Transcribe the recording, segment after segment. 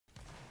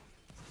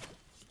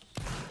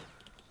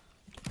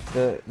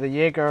The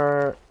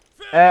Jaeger.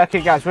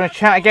 Okay, guys, we're gonna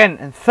chat again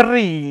in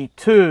 3,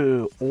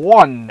 2,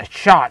 1.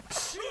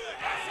 Shots.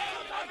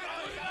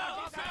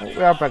 Oh, we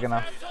are big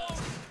enough.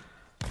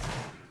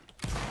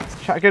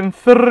 Chat again in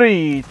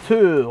 3,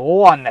 2,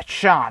 1.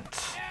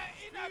 Chant.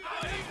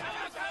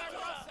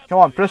 Come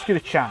on, rescue the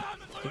chant.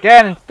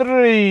 Again in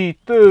 3,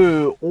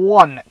 2,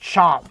 1.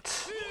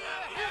 Chant.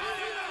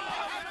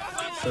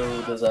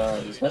 So does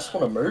Hesse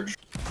want to merge?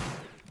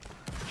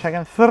 Check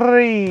in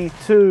 3,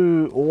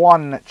 2,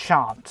 1.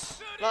 Chant.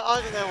 Like,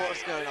 I don't know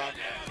what's going on.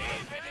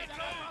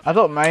 I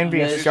don't mind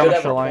being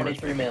skirmisher line.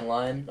 23-man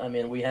line. I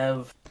mean, we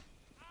have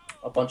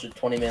a bunch of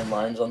 20-man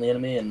lines on the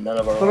enemy, and none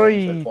of our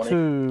 3, lines are 20.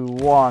 2,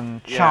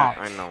 1. Chant.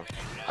 Yeah, I know.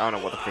 I don't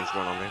know what the thing's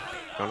going on there,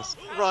 to be honest.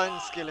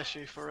 Ryan's skill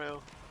issue for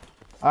real.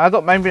 I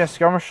don't mind being a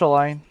skirmisher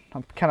line.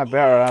 I'm kind of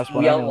better as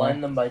one We anyway.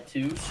 outlined them by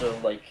 2, so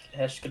like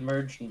Hesse could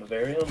merge in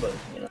Bavaria, but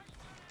you know.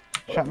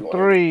 Chant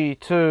 3,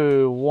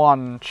 2,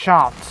 1.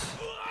 Chant.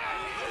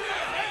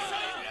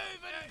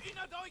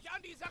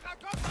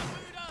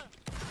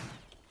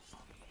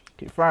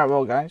 Keep firing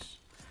well, guys.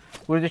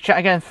 We'll do chat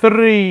again.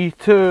 3,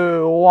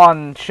 2,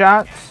 1.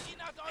 Chat.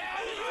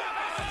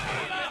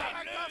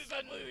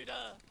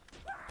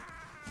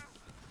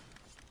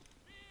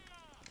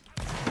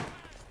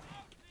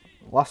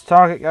 Last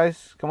target,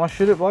 guys. Come on,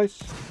 shoot it, boys.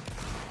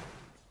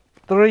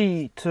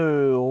 3,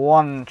 2,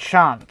 1.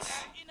 Chant.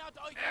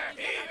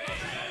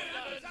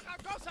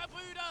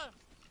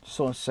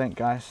 So in sync,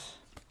 guys.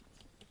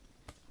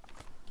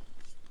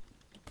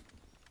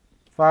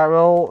 Fire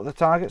roll the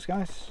targets,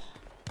 guys.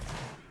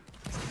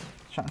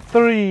 Chant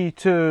 3,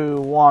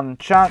 2, 1.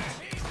 Chant.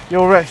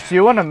 Yo, Rich, do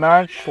you want to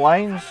merge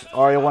lines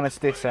or you want to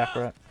stay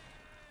separate?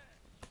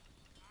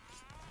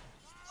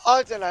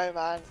 I don't know,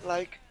 man.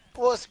 Like,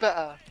 what's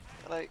better?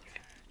 Like,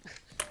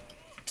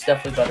 It's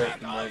definitely better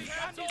if you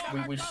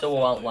merge. We still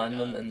will outline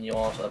them, and you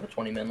also have a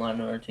 20-man line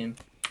on our team.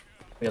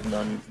 We have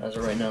none as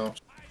of right now.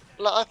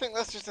 like, I think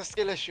that's just a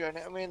skill issue,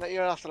 innit? I mean, that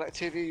you're after like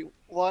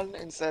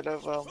 2v1 instead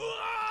of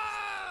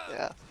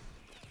yeah.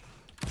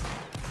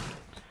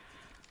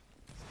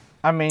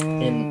 I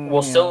mean, And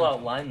we'll still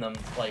outline them,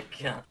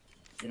 like, yeah,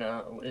 you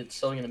know, it's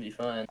still gonna be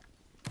fine.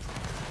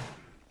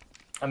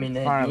 I mean,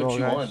 they do what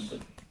you want, but...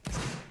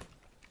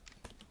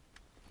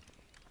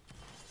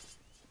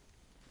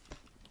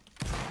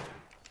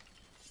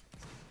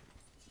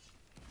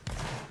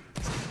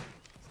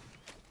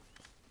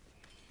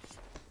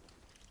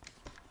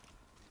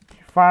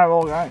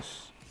 Fireball,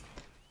 guys.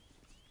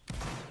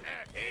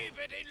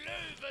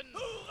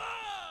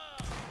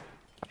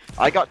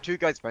 I got 2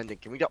 guys bending.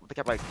 Can we get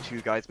like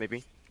 2 guys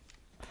maybe?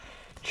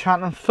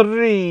 Chant in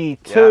 3,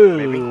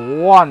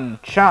 2, 1.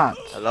 Chant.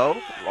 Hello?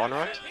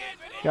 Ronald?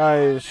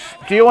 Guys,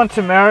 do you want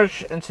to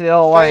merge into the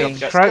other line?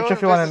 Just Crouch go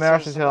if you want to and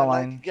merge visit into the other them,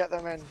 like, line. get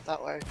them in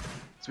that way.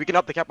 So we can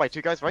up the cap by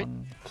 2 guys, right?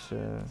 1,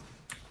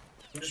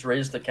 2. Just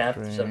raise the cap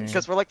to 77.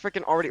 Because we're like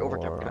freaking already over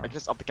cap. 4. I can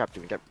just up the cap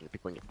too and get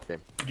people in the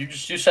game. You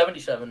just do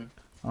 77.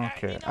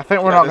 Okay, I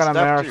think we're Yeah, not there's gonna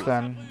stuff merge too.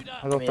 then.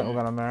 I don't think we're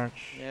gonna merge.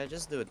 Yeah,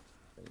 just do it.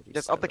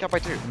 Just up the cap by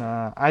 2.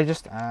 Nah, I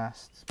just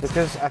asked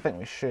because I think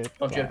we should.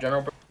 Don't you have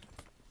general?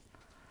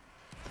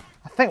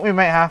 I think we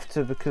might have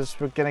to because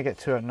we're gonna get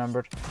too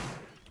outnumbered.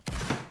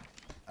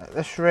 At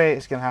this rate,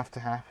 it's gonna have to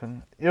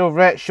happen. Yo,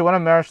 Rich, you want to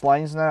merge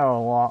lines now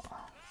or what?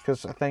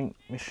 Because I think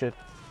we should.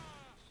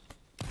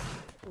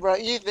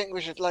 Right, you think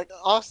we should, like,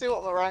 I'll see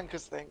what my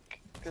rankers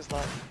think. Because,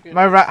 like, you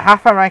My know,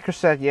 half my ranker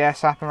said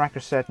yes, half my ranker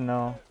said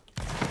no.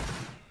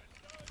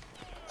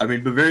 I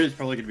mean, Bavaria's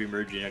probably going to be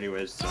merging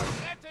anyways, so...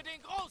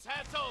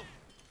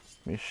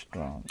 Be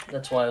strong.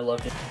 That's why I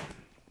love it.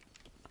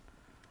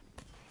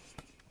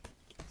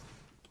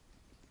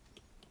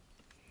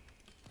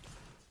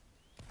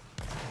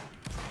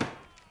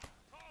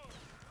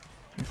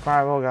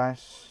 Fireball,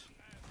 guys.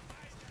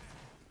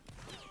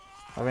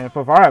 I mean, if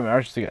Bavaria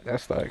merged to get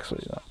this, though,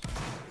 actually, though.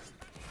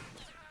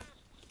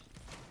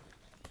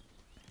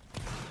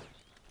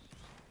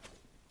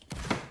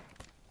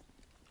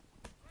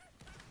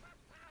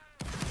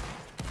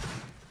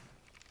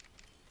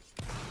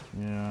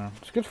 Yeah,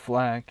 it's a good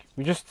flag.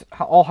 We just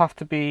all have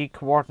to be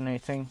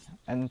coordinating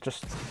and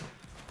just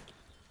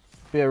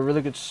be a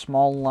really good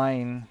small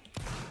line.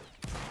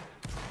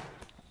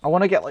 I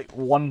want to get like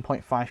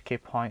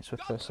 1.5k points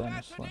with this,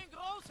 honestly.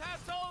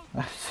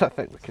 I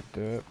think we could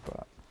do it,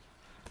 but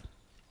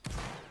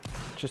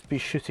just be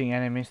shooting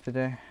enemies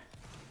today.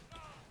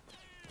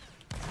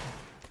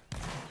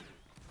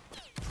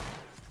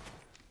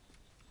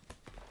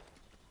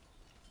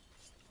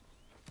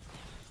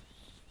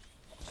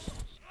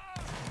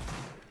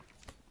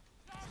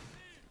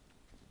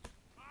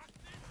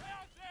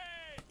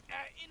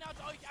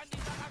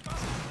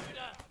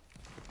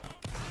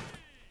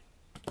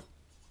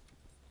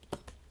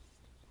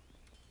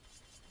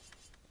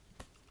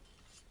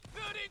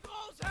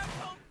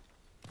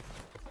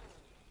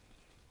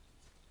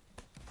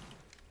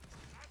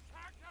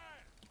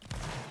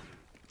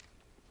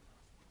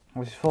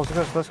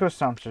 Let's go to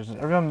Skirmishers.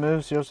 Everyone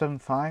moves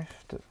 075.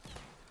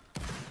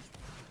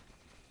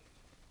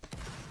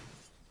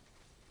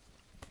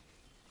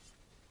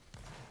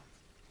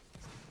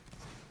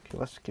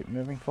 let's keep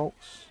moving,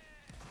 folks.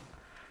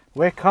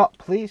 Wake up,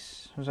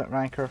 please. Who's that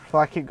ranker? If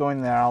I keep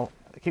going there, I'll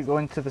keep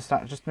going to the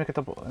start. Just make a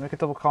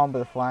double column by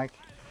the flag.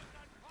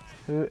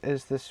 Who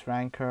is this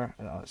ranker?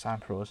 Oh, it's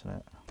Ampro, isn't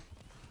it?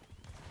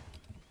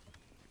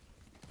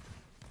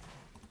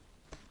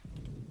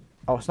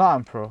 Oh, it's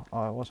not Ampro.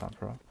 Oh, it was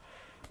Ampro.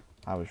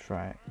 I was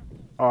right.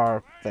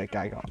 Or that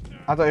guy got.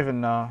 I don't even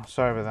know.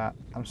 Sorry about that.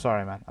 I'm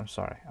sorry, man. I'm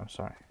sorry. I'm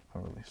sorry.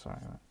 I'm really sorry,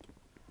 man.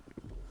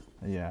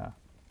 Yeah.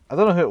 I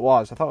don't know who it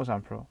was. I thought it was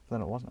Ampro.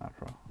 Then it wasn't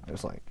Ampro. It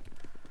was like.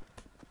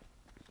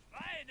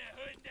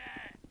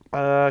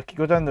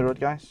 Go down the road,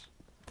 guys.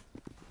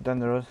 Down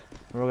the road.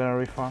 We're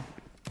gonna refarm.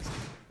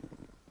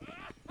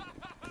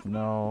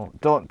 No.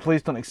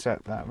 Please don't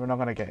accept that. We're not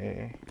gonna get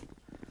 80.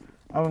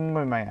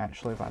 We might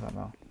actually, but I don't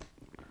know.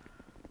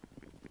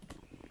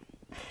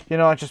 You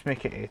know, just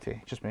make it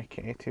 80. Just make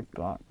it 80,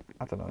 but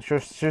I don't know. It's your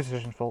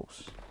decision,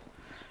 folks.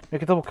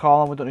 Make a double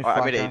column, we don't need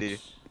flag I made 80.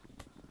 guns.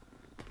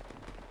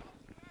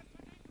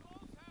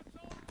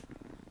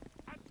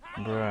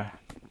 Bruh.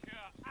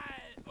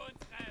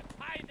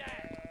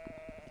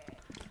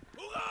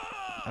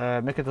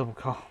 Make a double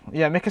column.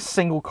 Yeah, make a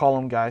single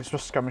column, guys. We're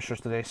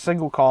skirmishers today.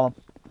 Single column.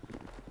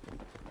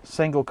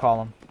 Single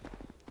column.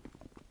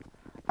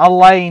 A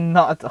line,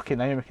 not a... Okay,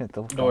 now you're making a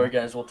double column. Don't worry,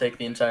 guys. We'll take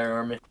the entire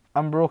army.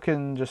 I'm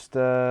broken, just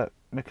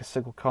make a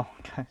single column,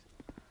 guys.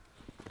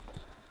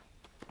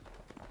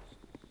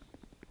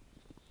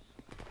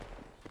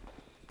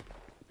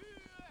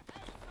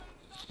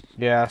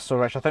 Yeah, so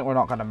Rich, I think we're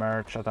not gonna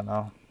merge, I don't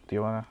know. Do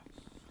you wanna?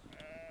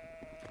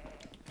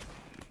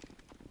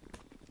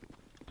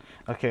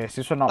 Okay,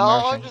 since we're not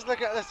merging. I'm just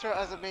looking at this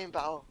as a main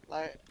battle,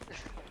 like...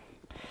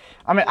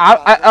 I mean,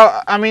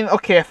 I mean,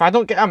 okay, if I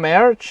don't get a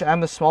merge,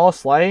 I'm the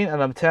smallest line,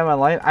 and I'm 10-man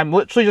line, I'm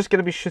literally just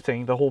gonna be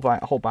shooting the whole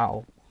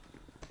battle.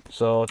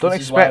 So don't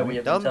expect me.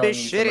 Don't be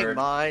shitting,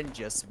 man.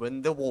 Just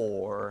win the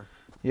war.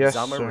 Yes,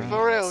 sir.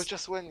 For real,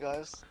 just win,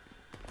 guys.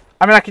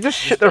 I mean, I could just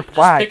shoot their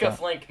flag. Pick a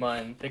flank,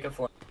 man. Pick a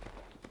flank.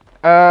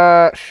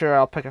 Sure,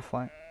 I'll pick a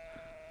flank.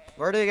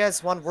 Where do you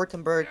guys want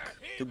Württemberg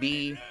to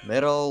be?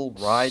 Middle,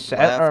 right,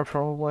 Center, left?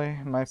 probably,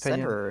 in my opinion.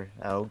 Center.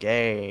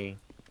 Okay.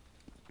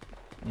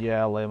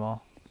 Yeah, lame.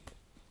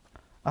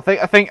 I think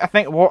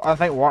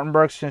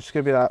Wartenberg's just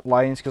gonna be that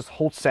lines, because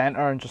hold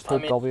center and just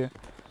hold W.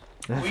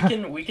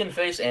 we can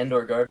face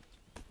Andour guard.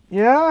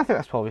 Yeah, I think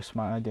that's probably a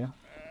smart idea.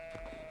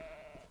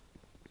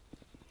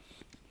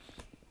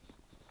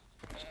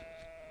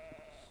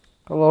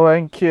 Hello,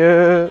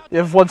 NQ. You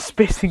have one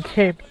space in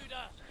game.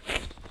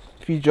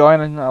 If you join,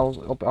 and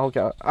I'll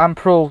get. I'm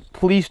pro.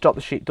 Please drop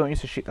the sheep. Don't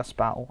use the sheep this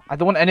battle. I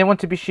don't want anyone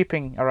to be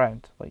sheeping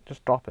around. Like,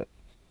 just drop it.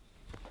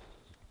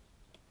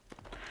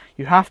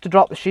 You have to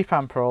drop the sheep,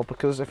 I'm pro,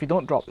 because if you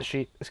don't drop the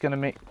sheep, it's gonna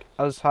make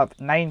us have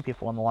 9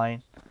 people on the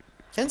line.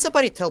 Can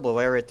somebody tell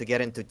Bavaria to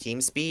get into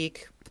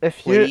TeamSpeak? If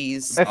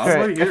please? If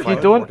you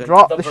don't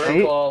drop the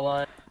sheep,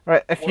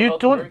 right? If you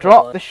don't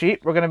drop the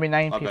sheep, we're gonna be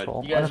 9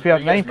 people, and if we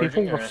have 9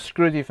 people, we're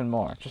screwed even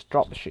more. Just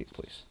drop the sheep,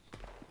 please.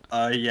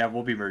 Yeah,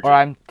 we'll be merging. Or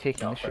I'm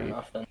taking the sheep.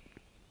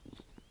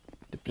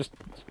 Just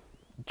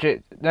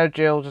now,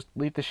 Jail. Just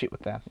leave the sheep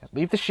with them. Yeah,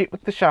 leave the sheep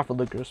with the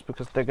Schaffenlugers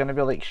because they're gonna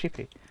be like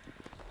sheepy.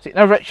 See,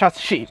 now Rich has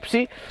sheep.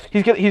 See,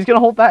 he's gonna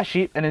hold that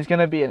sheep, and he's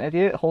gonna be an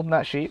idiot holding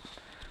that sheep.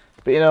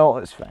 But you know,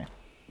 it's fine.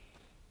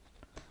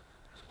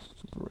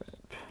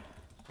 Rip.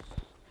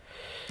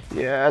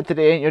 Yeah,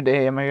 today ain't your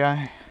day, my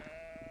guy.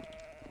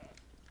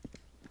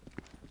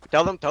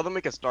 Tell them we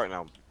can start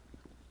now.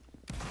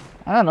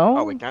 I don't know.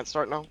 Oh, we can't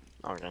start now?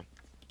 Oh, okay.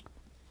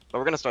 But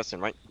we're gonna start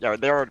soon, right? Yeah,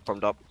 they're already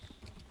pumped up.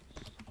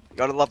 You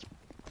gotta love.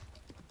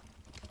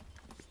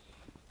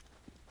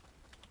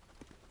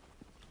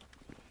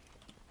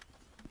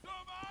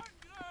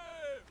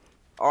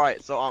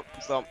 Alright, so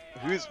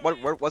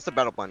what's the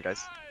battle plan,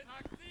 guys?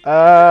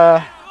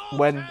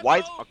 Win. Why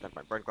is okay,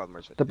 my brain cloud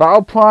merged. The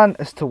battle plan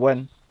is to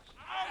win.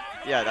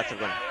 Yeah, that's a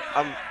win.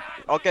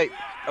 Okay,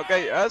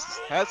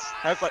 Hess,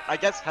 like, I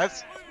guess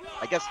Hess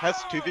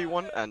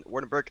 2v1 and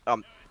Württemberg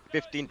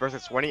 15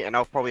 versus 20, and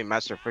I'll probably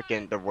master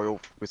freaking the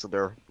Royal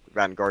Fusilier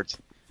Vanguards.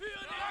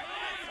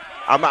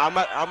 I'll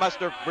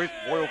master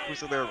Royal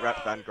Fusilier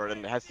Vanguard,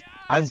 and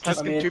I'm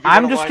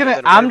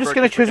just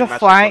gonna choose a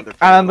flank, and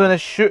I'm gonna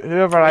shoot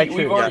whoever I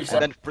choose.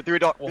 And then for 3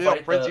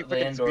 friends, you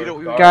freaking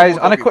speedo. Guys,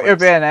 unequip your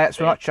bayonets.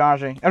 We're not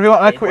charging. Everyone,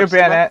 unequip your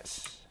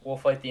bayonets. We'll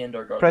fight the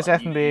Andour guard. Press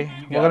F and B.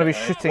 We're gonna be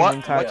shooting the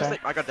entire time.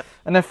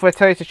 And if we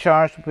tell you to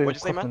charge, we'll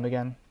equip them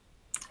again.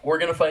 We're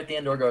gonna fight the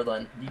Andour guard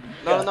line.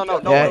 No.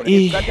 Yeah,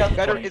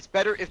 It's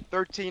better if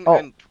 13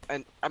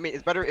 and I mean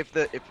it's better if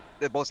the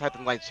both have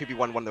the lines 2v1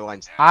 one of the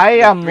lines. I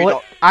am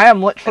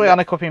literally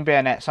unequipping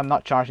bayonets. I'm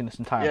not charging this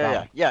entire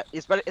battle. Yeah.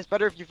 It's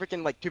better if you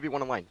freaking like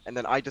 2v1 a line, and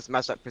then I just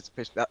mash that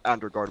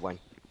Andour guard line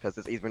because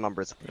it's even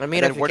numbers. I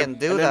mean, if we can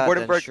do that,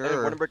 then sure.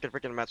 Württemberg can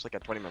freaking match like a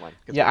 20-man line.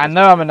 Yeah, I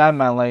know I'm an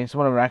 9-man lane, so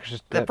one of our actors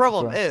just the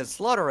problem is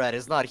Slaughterhead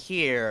is not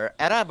here,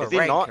 and I'm a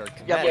ranker.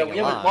 Yeah, we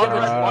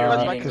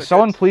have can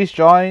someone please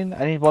join?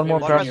 I need one more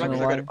person on the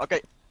line.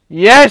 Okay.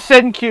 Yes,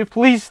 NQ,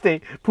 please stay.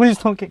 Please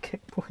don't get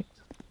kicked, please.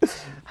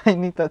 I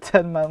need that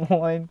 10-man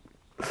line.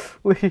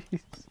 Please.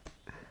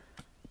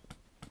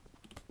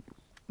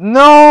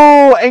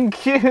 No! And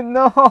Q,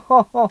 no!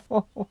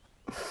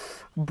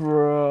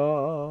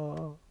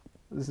 Bruh.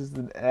 This is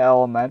an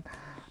L, man.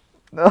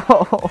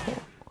 No!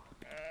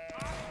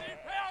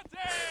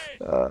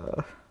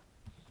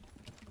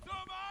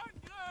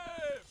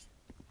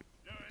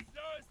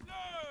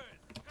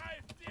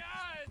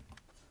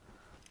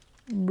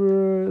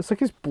 Bruh, it's like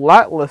he's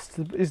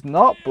blacklisted, but he's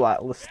not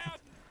blacklisted.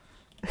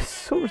 It's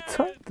so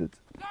retarded.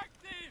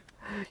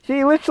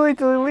 He literally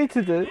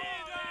deleted it.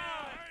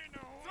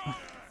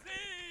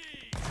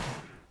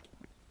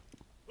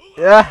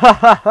 Yeah,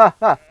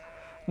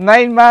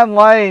 9-man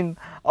line.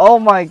 Oh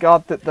my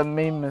god, the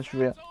meme is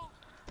real.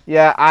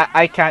 Yeah,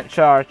 I can't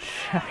charge.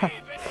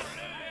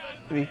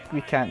 we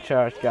can't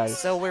charge, guys.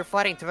 So we're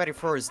fighting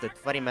 21st at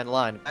 20-man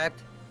line, right?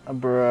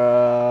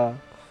 Bruh.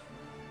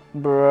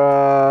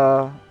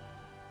 Bruh.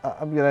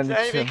 I'm gonna Did need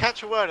any of you to...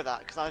 catch a word of that?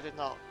 Because I did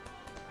not.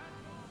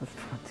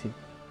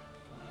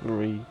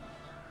 23.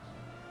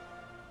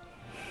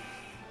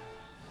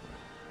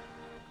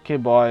 Okay,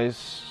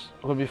 boys.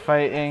 We'll be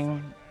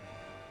fighting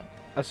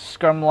a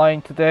scrum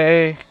line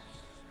today.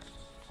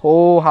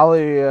 Oh,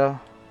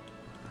 hallelujah.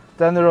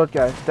 Down the road,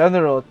 guys. Down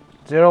the road.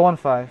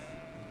 015.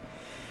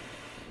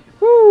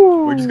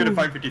 Woo! We're just gonna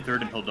fight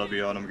 53rd until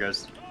W on him,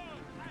 guys.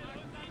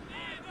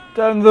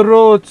 Down the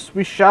roads,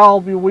 we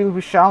shall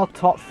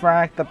top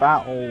frag the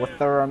battle with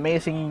their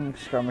amazing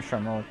skirmisher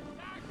mode.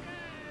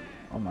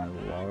 Oh my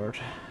lord.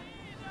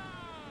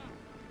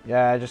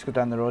 Yeah, just go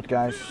down the road,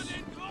 guys.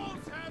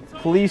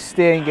 Please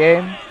stay in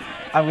game.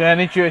 I'm gonna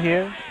need you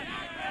here.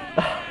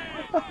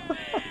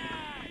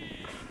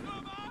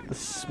 The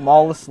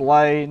smallest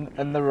line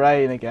in the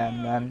Rhine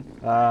again, man.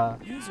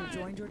 User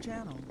joined your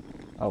channel.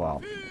 Oh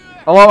well.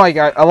 A lot of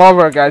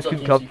our guys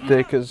couldn't come today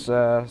because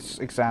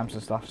exams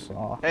and stuff.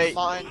 So. Hey,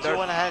 Fine, do you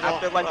want to head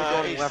after off, line to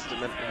going east? left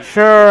and then...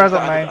 Sure, I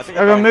don't mind. think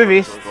I'm gonna move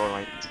east. Go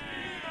right.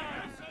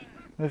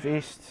 Move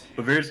east.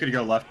 But we're just gonna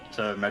go left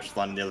to match the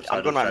line on the other side.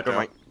 I'm going right, I'm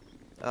going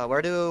right.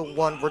 Where do you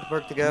want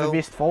Württemberg to go? Move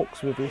east,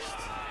 folks. Move east.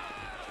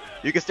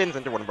 You can stay in the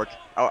center, Württemberg.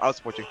 I'll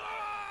support you.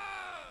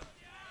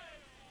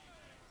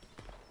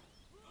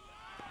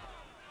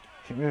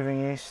 Keep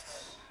moving east.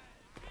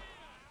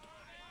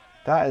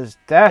 That is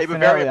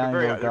definitely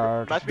Andour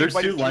guard. There's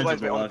two lines on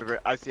the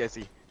left. I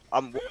see.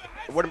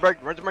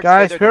 Württemberg.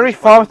 Guys, very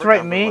far to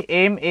right me.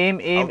 Aim.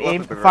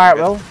 Fire at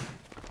will.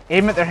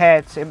 Aim at their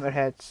heads.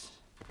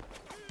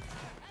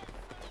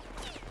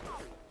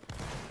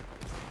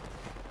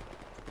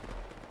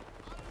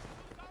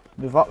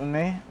 Move up with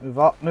me. Move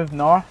up. Move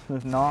north.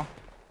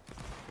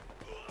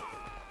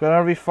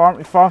 Gonna reform.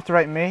 Reform to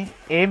right me.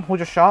 Aim. Hold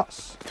your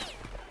shots.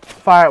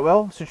 Fire at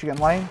will. As soon as you get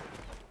in line.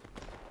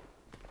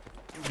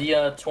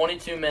 The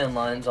 22-man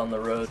lines on the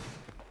road.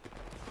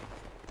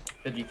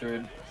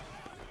 53rd.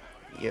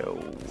 Yo,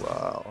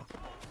 wow.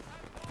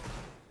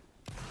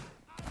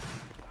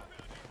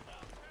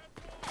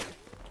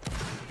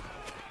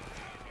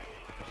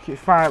 Keep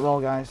fire at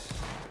will, guys.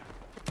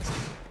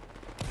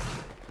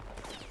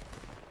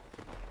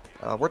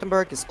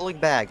 Württemberg is pulling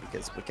back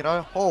because we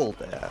cannot hold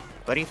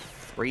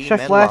 33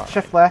 Shift men left. line.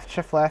 Shift left.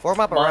 Shift left. Form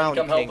up Mine, around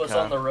come help us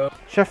on the Kinka. road.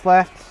 Shift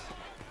left.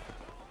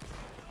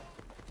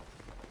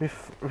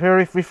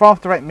 Reform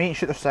to right me and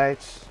shoot their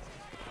sides.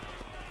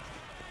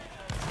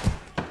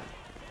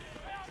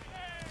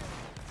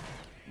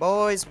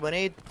 Boys, we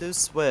need to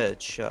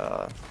switch.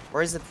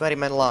 Where is the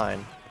 20-man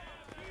line?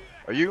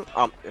 Are you?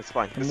 It's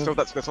fine. Let's hold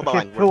the Okay,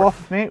 line. pull off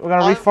with me. We're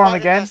gonna I'm reform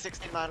fighting again. their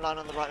 16-man line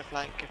on the right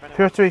flank. If anyone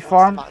Pure to wants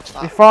reform. match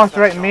that. Reform to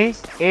right That's me.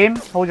 yours. Aim.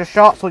 Hold your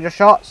shots.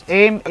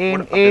 Aim. very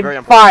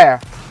important. Fire.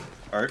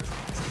 Alright.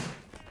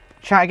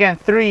 Chant again.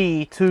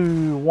 3,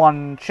 2,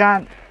 1.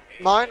 Chant.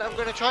 Mine, I'm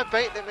going to try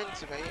bait them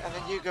into me, and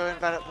then you go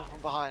envelop them from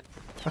behind.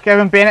 Okay,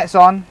 everyone, bayonets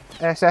on.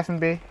 SF and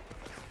B.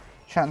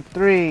 Chant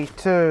 3,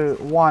 2,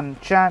 1.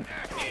 Chant.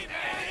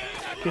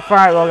 Okay,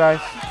 fire it well, guys.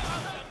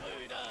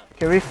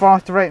 Okay, reform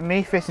to right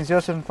me, facing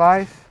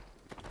 075.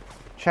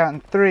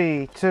 Chant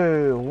 3,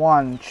 2,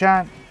 1.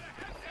 Chant.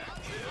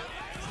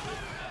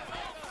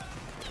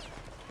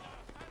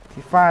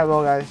 Okay, fire it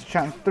well, guys.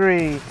 Chant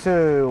 3,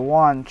 2,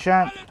 1.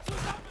 Chant.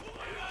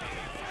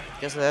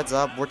 Just a heads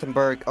up,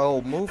 Württemberg.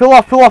 Oh, move. Pull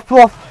off.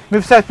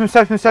 Move south.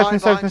 Behind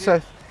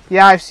you.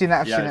 Yeah, I've seen it.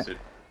 I've Yeah, seen I it. see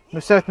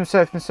it. Move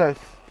south.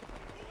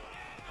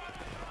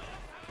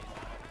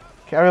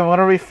 Okay, everyone, we're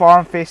gonna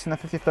reform facing the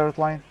 53rd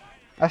line.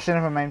 Actually,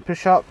 never mind.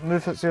 Push up.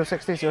 Move at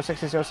 060.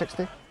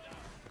 060.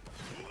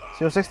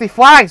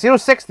 Flag!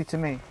 060 to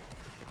me.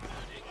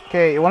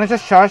 Okay, you want to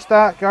just charge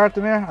that, guard,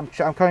 Demir? I'm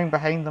coming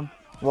behind them.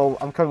 Well,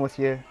 I'm coming with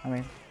you, I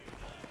mean.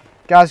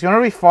 Guys, you're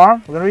gonna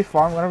reform. We're gonna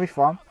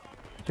reform.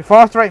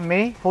 Reform to right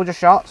me. Hold your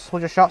shots.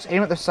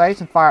 Aim at the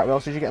sides and fire at will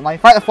as soon as you get in line.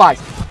 Fight the flag.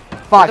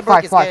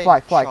 Württemberg is getting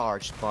Flag.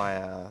 charged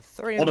by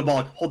 3. Hold the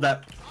ball. Hold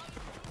that.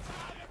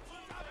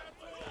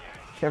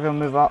 Okay, everyone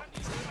move up.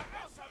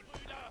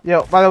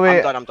 Yo, by the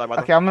way, I'm done.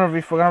 okay,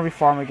 we're gonna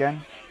reform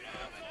again.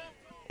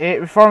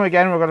 Reform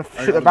again. We're gonna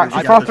shoot the back.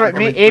 I Reform got to right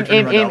me. this.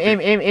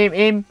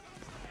 Aim.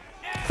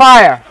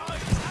 Fire.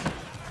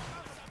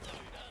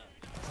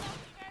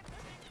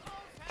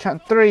 Chant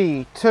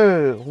 3,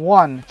 2,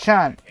 1.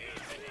 Chant.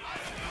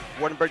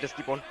 Wardenberg, just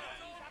keep on.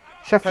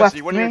 Shift Has left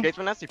he with won your me.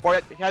 engagement? Has he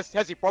probably have Yes,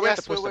 to we're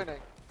push them? winning.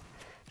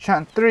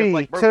 Chant Just 3,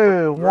 like,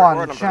 2,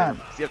 1. Chant.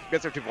 You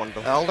guys are 2-1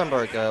 though.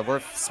 Eldenberg,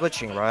 we're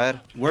switching, right?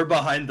 We're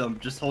behind them.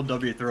 Just hold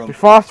W through them.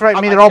 Before after right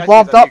me, they're all I see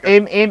blobbed that, up.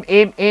 Aim, aim,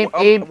 aim, aim,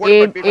 aim, Wardenberg, aim, be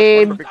aggressive,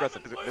 aim. Wardenberg, be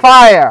aggressive.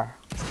 Fire!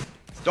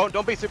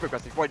 Don't be super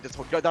aggressive. Boy, just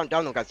go down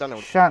them guys, down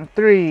them. Chant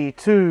 3,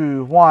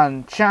 2,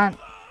 1. Chant.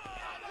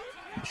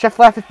 Shift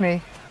left with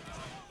me.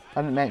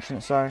 I didn't mention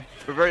it, sorry.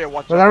 Bavaria,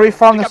 watch We're out. gonna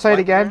reform Pick the up side flank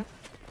again. there.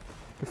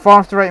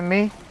 Reform to the right of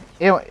me.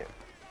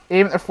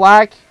 Aim at the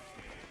flag.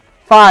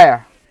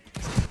 Fire!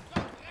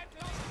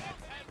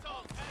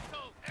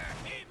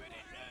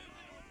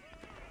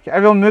 Okay,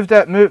 everyone move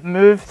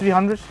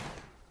 300.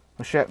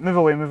 Oh shit, move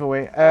away, move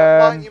away.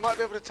 Mine, you might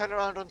be able to turn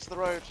around onto the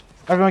road.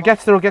 Everyone get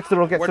to the road, get to the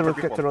road, get to the road,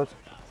 get to the road.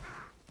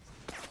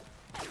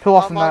 Pull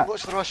off from Mine, that.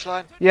 watch the rush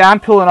line. Yeah,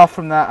 I'm pulling off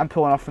from that, I'm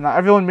pulling off from that.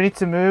 Everyone, we need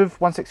to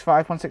move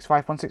 165,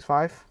 165,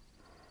 165.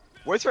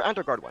 Where's your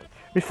Andour guard one?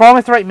 Reform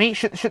with the right meat,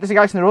 shoot these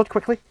guys in the road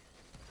quickly.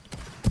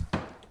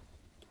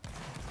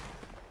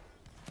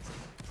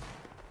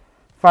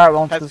 Fire at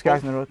onto those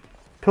guys in the road.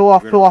 Pull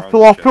off, pull off,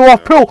 pull off, pull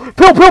off,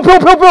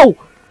 pull!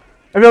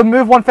 Everyone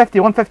move 150,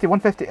 150,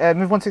 150,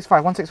 move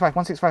 165, 165,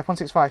 165,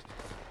 165.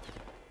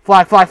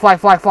 Flag, flag, flag,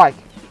 flag, flag.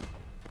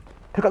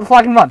 Pick up the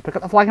flag and run, pick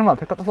up the flag and run,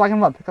 pick up the flag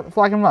and run, pick up the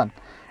flag and run.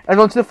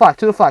 Everyone to the flag,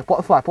 plot the flag, plot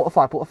the flag, plot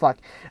the flag.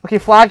 Okay,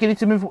 flag, you need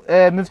to move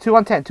 2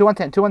 on 10, 2 on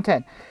 10, 2 on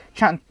 10.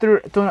 Chant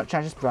through, don't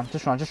chant, just run,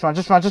 just run, just run,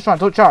 just run, just run,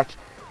 don't charge.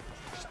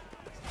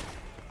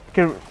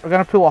 Okay, we're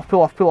gonna pull off.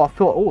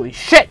 Holy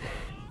shit!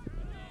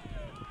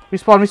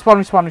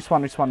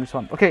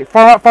 Respawn. Okay,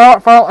 far out,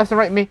 left and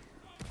right of me.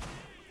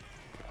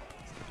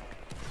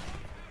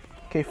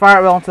 Okay, fire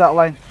it well onto that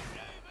line.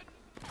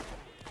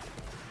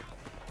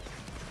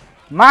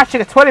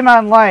 Matching a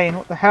 20-man line,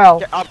 what the hell?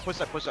 Get up,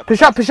 push up. Push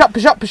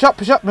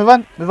up, move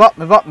on, move up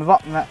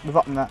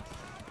in that.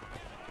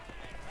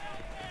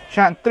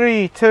 Chant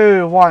 3,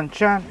 2, 1,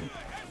 chant.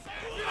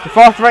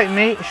 Before to right of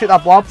me, shoot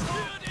that blob.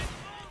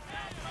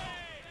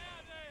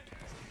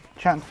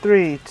 Chant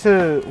 3,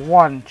 2,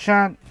 1,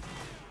 chant.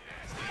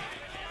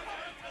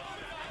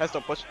 Let's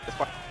don't push, it's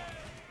fine.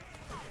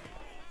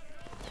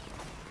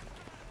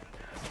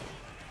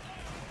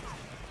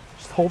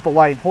 Just hold the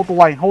line. Pull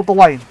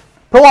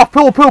off,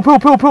 pull. Push,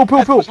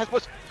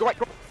 go right,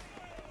 go.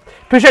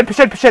 Push in.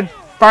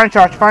 Fire and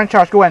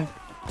charge, go in.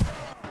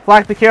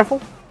 Flag, be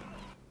careful.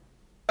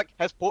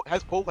 Has pull,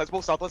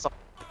 southwest.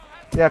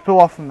 Yeah, pull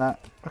off from that.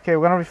 Okay,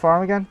 we're gonna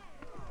reform again.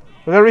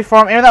 Aim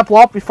at that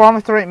blob, reform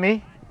with the right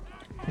me.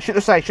 Shoot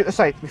the side.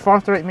 Reform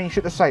with the right me,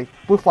 shoot the side.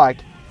 Blue flag.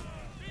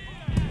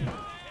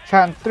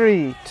 Chant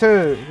 3,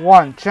 2,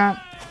 1, chant.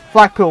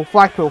 Flag pull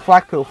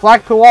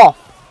off.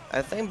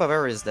 I think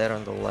Bavaria is dead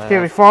on the left. Okay,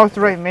 reform with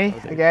the right me,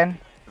 again.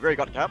 Bavaria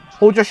got capped.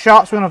 Hold your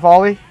shots, we're gonna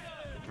volley.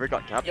 Bavaria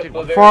got capped. Yep,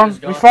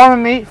 Reform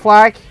and me,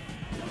 flag.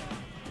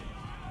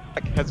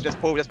 Has just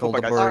pull, Hold my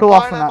the guys. bird. Pull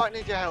off Mine, from I that. might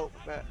need your help,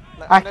 but,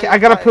 like, I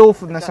gotta pull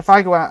from this. If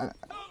I go out,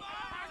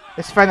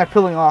 it's fine. They're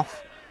pulling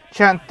off.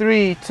 Chant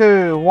 3,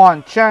 2,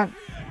 1. Chant.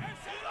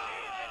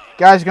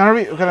 Guys,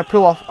 we're gonna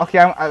pull off.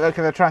 Okay,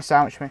 okay, they're trying to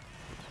sandwich me.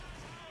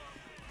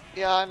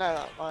 Yeah, I know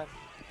that, mine.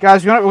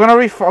 Guys, we're gonna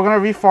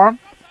reform.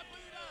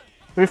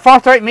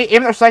 Reform to right me.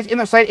 Aim at their sight.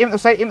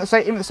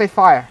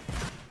 Fire.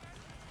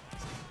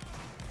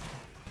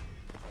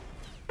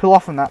 Pull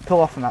off from that.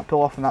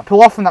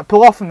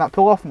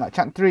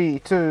 Chant 3,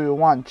 2,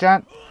 1.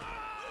 Chant.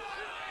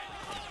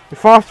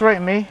 Reform to right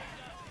of me.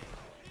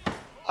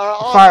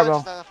 Alright, Fire I'll roll.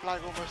 the flag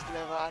almost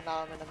deliver, and now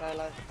I'm in the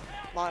melee.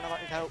 Mine, I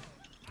might need help.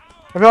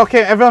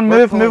 Everyone We're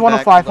move pulling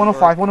 105, back,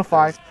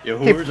 105. Yo,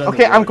 Okay, whoever's on okay,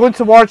 the I'm board. going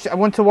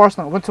towards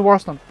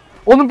them.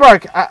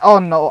 Oldenburg, oh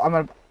no, I'm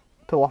gonna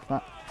pull off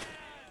that.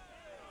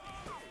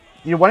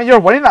 You're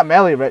winning that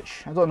melee,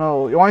 Rich. I don't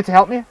know. You want me to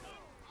help me?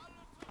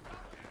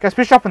 Guys,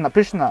 push up in that,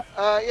 Yeah,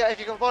 if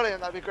you can volley him,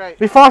 that'd be great.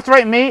 We fast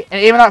right me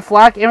and aim at that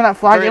flag, Bavaria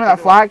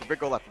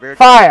go left.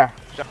 Fire!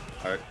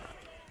 Alright.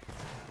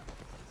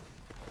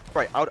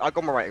 Right, I'll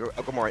go more right.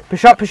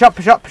 Push up.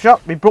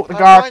 We broke the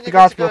guard. Ryan, The you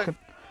guard's good to go. broken.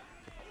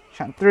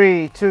 Chant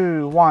 3,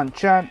 2, 1.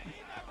 Chant.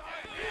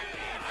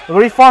 We'll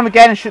reform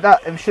again and shoot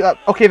that.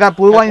 Okay, that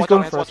blue line is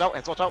going for us.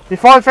 Watch out.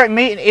 Reform right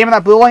me and aim at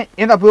that blue line.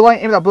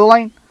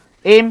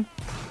 Aim.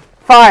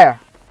 Fire.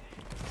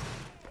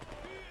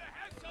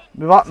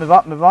 Move up.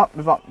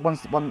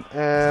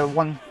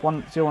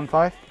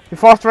 1015. We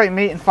fast right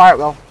me and fire it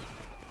well.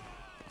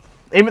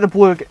 Aim at the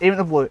blue. We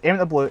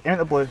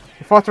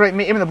fast right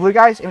me. Aim at the blue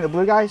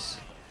guys.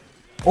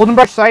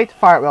 Oldenburg side.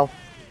 Fire it well.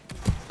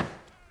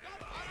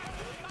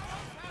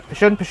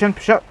 Push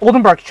up.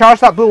 Oldenburg, charge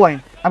that blue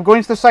line. I'm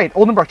going to the side.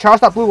 Oldenburg, charge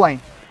that blue line.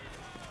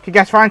 Okay,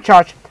 guys, try and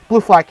charge. Blue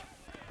flag.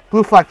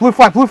 He's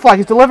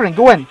delivering.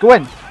 Go in.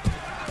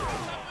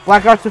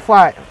 Blackguards to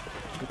flag.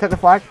 Take the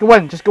flag.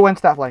 Just go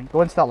into that line.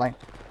 Push out.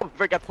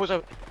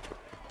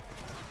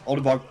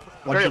 Oldenburg,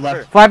 watch your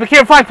left. Flag, be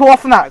careful. Flag, pull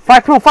off from that.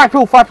 Flag, pull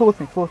with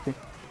me.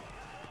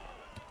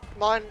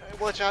 Mine,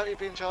 watch out, you're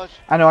being charged.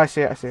 I know, I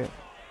see it.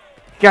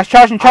 Guys,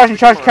 charging, counter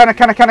that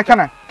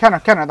line.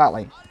 Counter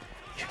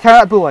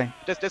that blue line.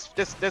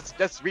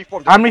 Just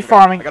reform. I'm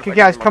reforming. Okay,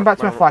 guys, come back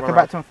to my flag. Come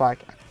back to my flag.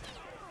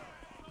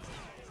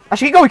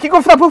 Actually, keep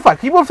going for that blue flag.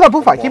 Keep going for that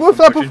blue flag. Keep going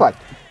for that blue flag.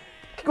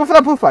 Keep going for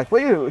that blue flag.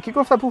 What are you? Keep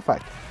going for that blue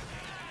flag.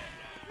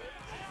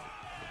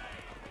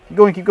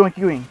 Keep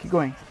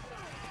going.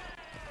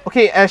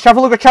 Okay,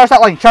 Chevrolet, charge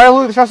that line.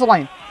 Charge the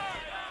line.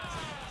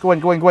 Go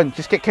in.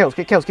 Just get kills.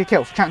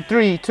 Chant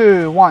 3,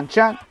 2, 1.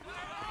 Chant.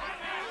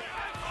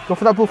 Go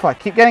for that blue flag.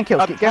 Keep getting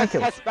kills.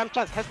 Spam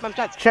chance.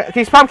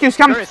 Okay, spam Q.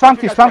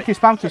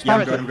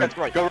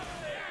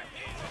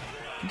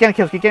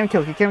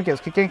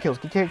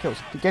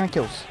 Keep getting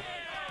kills.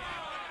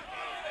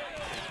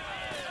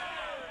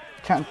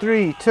 Chant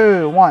 3,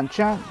 2, 1.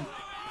 Chant.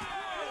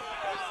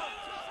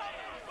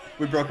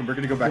 We broke him. We're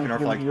gonna go back in our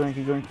flag.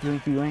 Keep going.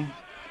 Keep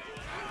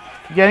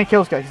getting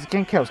kills, guys.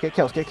 Get kills.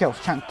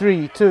 Chant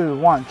 3, 2,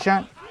 1.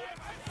 Chant.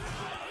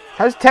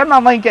 How's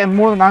 10-man line getting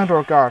more than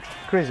Andour guard?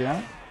 Crazy,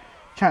 huh?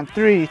 Chant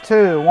 3,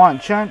 2, 1.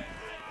 Chant.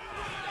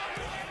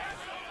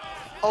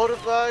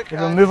 Oldenburg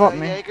It'll and move up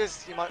me.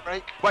 Jaegers, you might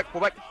break. Go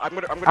back. I'm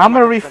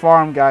gonna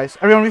reform, guys.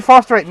 Everyone,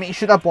 reform straight. Me,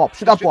 shoot that blob.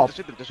 Shoot them.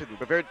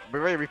 We're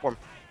very reform.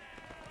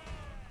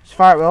 Just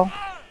fire it well.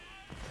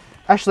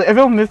 Actually,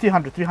 everyone move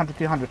 300.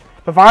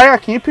 Bavaria,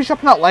 can you push up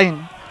in that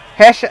line?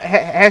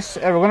 Hesse,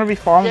 we're gonna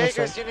reform this.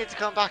 Jaegers, you need to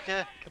come back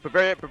here.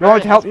 Bavaria You want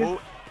me to help you?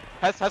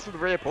 Has to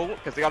Bavaria pull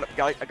because I gotta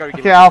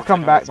give. Okay, I'll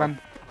come back then.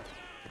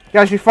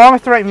 Guys, reform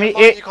with the right me.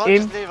 You can't Aim.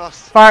 just leave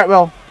us. Fire it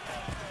well.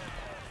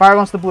 Fire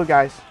once the blue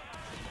guys.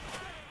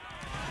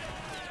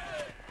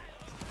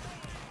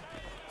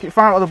 Keep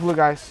firing with the blue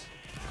guys.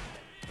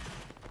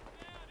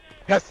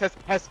 Has.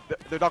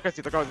 They're not gonna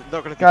see. They're gonna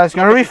see. Guys,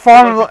 gonna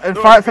reform and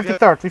fire at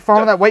 53rd.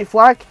 Reform with that white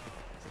flag.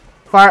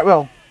 Fire it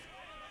well.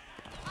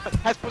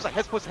 Has push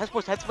side.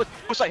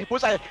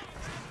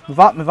 Move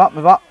up.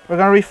 We're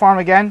gonna reform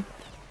again.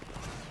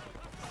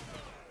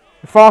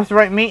 Reform to the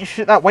right meat.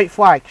 Shoot that white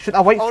flag.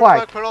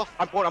 Oldenburg, pull off.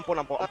 I'm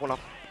pulling off.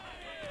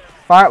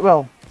 Fire it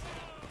well.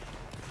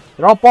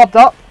 They're all bobbed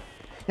up.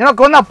 You're not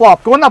going that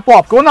blob.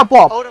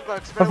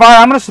 Oldenburg, spin Bavaria,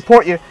 I'm gonna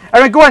support you.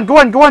 Everyone, go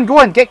in.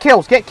 Get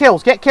kills. Spam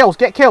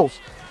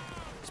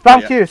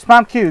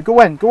Q.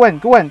 Go in.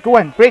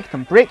 Break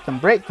them.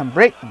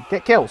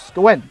 Get kills.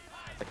 Go in.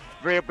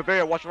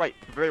 Bavaria, watch right.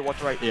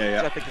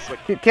 Yeah. I think this way.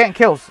 Keep getting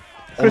kills.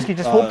 Krisky,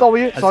 just hold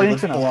W. That's all you need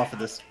to Pull know. off of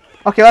this.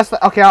 Okay,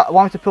 I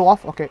want me to pull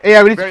off. Okay.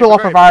 Yeah, we need to pull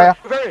off Bavaria.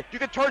 Bavaria, you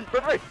can turn.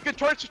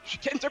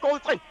 Encircle all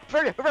the time.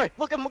 Bavaria,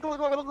 look,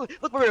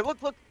 Bavaria,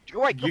 look.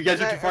 Go right. You guys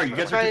are too far.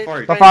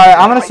 Bavaria,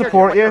 I'm gonna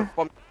support you.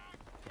 I'm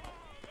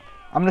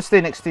gonna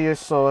stay next to you,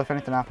 so if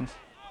anything happens.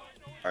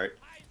 Alright.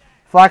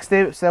 Flag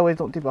stay away,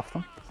 don't debuff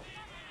them.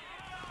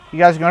 You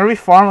guys are gonna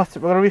reform.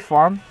 We're gonna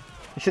reform.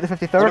 You shoot the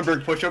 53rd.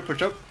 Oldenburg, push up.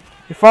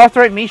 You fall to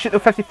right me, shoot the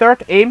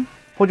 53rd. Aim.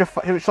 Hold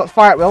your shots,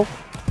 fire at will.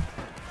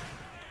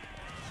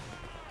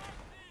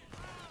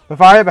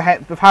 Bavaria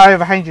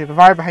behind you.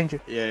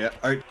 Yeah.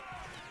 Alright.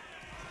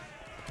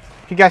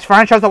 Okay, guys,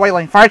 fire and charge the white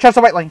line. Fire and charge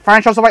the white line.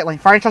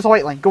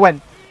 Go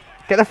in.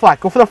 Get the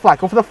flag. Go for the flag.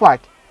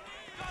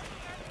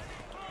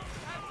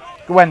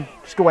 Go in.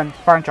 Just go in.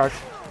 Fire and charge.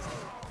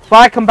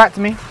 Flag, come back to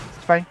me.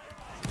 It's fine.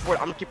 I'm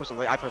gonna keep pushing.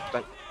 I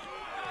 5%.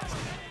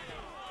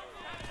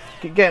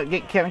 Get.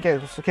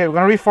 Okay, we're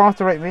gonna reform to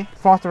the right me.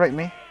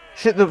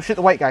 Shoot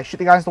the white guy. Shoot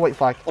the guys in the white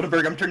flag.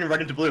 Oldenburg, I'm turning right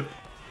into blue.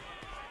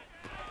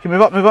 Okay,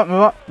 move up.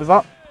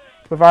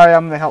 Bavaria,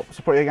 I'm gonna help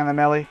support you again in the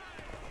melee.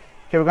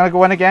 Okay, we're gonna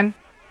go in again.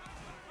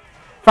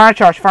 Fire and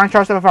charge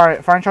the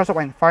Bavaria. Fire and charge the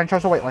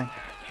white line.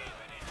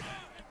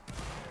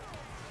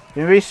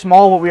 We're very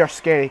small, but we are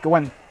scary. Go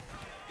in.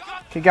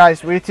 Okay,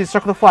 guys, we need to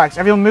circle the flags.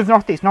 Everyone move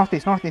northeast. Go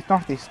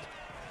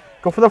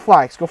for the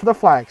flags.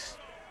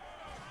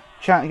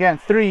 Chant again.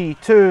 3,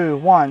 2,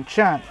 1.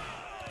 Chant.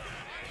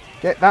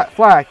 Get that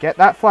flag. Get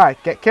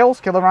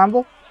kills. Kill the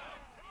ramble.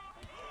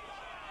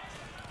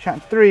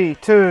 Chant 3,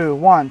 2,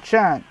 1.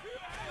 Chant.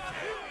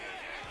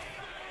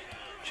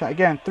 Chant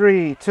again.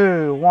 3,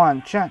 2,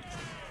 1. Chant.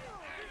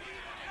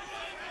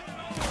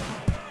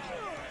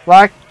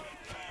 Flag.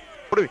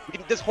 We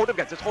can just hold him,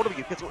 guys.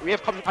 We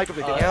have coming height of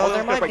the game. Yeah,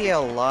 there might be a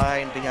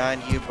line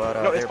behind you,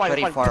 but they're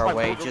pretty far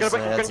away. Just a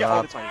heads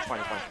up. It's fine.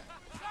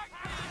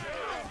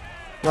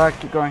 Flag,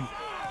 keep going.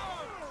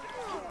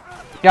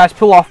 Guys,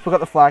 pull off. We got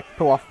the flag.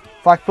 Pull off.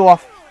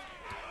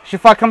 Should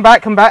flag come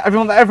back?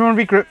 Everyone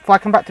regroup.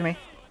 Flag, come back to me.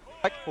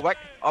 Pull back.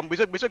 We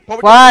should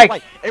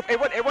Flag!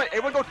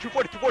 Everyone go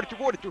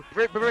 240.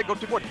 Very go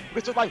 240.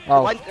 We should line.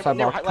 Oh, Line. sorry,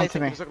 Never Bob, line.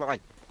 come to me.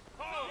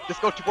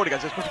 Just go 240,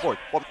 guys. Just go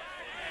 240.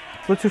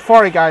 Go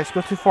 240, guys.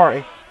 Go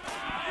 240.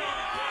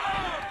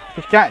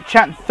 Just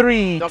chant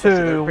 3,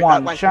 2,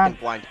 1. Chant.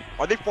 Blind.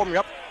 Are they forming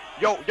up?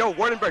 Yo,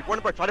 Wardenberg.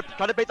 Try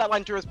to bait that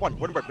line to respawn.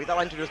 Wardenberg, bait that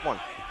line to respawn.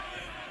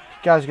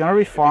 Guys, gonna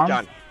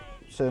reform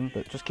soon,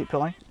 but just keep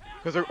pulling.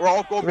 Because we're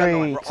all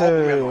going 3,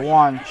 2,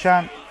 1.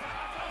 Chant.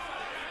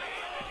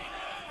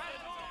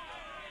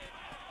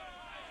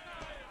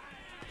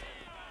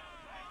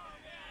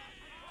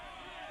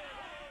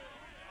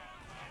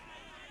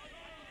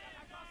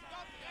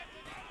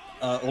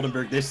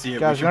 Oldenburg, they see it.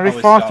 Guys, we we're gonna should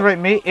reform probably to right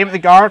me. Aim at the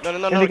guard. No,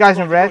 Aim at the guys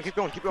in red. Keep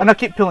going. Oh no,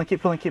 keep pulling,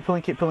 keep pulling, keep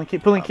pulling, keep pulling,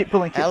 keep pulling, keep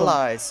pulling, keep pulling.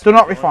 Allies. Do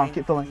not reform,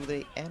 keep pulling. To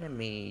the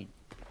enemy.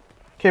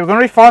 Okay, we're gonna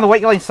reform the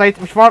white line side.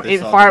 Reform, They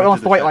saw- fire they it went onto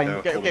to the white the line. chat,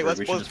 Okay, Oldenburg, let's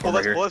we pull, should just form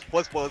right here.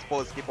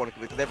 Keep on.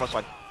 Everyone's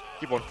fine.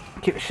 Keep on.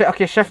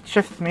 Okay,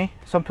 shift me.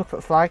 Some pick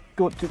the flag.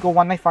 Go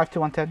 195 to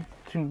 110.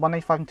 Between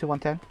 195 and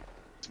 110.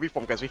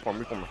 Reform, guys.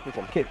 Reform.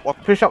 Okay, Walk.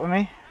 push up with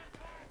me.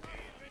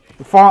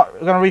 We're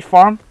gonna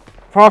reform.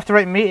 Far off to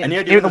right me. Any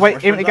Aim idea at the what white.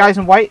 this Aim at the Russian guys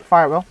in white.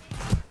 Fire it well.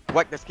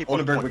 Whack, let's keep on.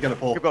 Oldenburg, we gotta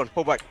pull. Keep going,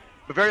 pull back.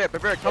 Bavaria,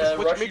 come Yeah,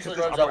 switch Rush me usually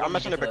because runs out I'm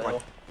mashing a big one.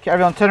 Okay,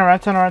 everyone, turn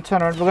around. We're gonna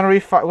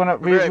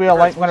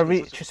realign. We're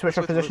gonna switch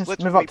our positions.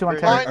 Move up to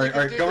 110. Mine, you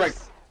Alright, can go do right.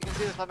 this. You can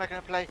do this by making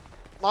a play.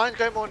 Mine,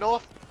 go more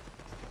north.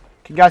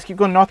 Okay, guys, keep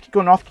going north. Keep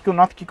going north.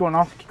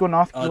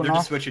 They're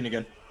just switching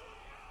again.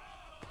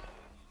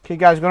 Okay,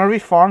 guys, we're gonna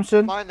reform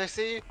soon. Mine, they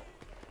see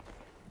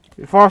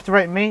you. Far off to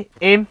right me.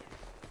 Aim.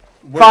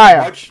 Watch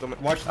Fire. the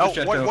Oh,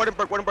 chateau.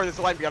 Wardenburg, there's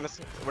a line behind us.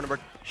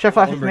 Wardenburg. Shift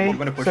left with Oldenburg, me. we're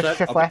gonna push that.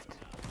 Shift Okay. left.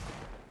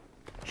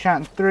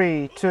 Chant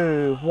 3,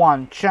 2,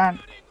 1. Chant.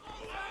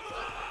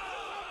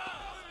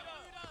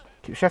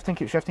 Keep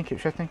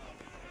shifting.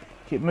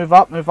 Move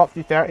up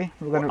through 30.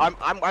 We're gonna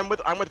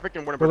I'm with Rick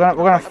and Wardenburg.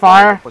 we're gonna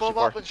fire. Form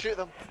up and shoot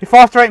them. You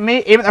far off to right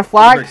me. Aim at their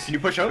flag. Oldenburg, can you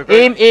push up?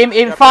 Aim,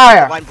 Yeah,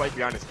 fire. Line right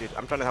behind us, dude.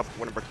 I'm trying to help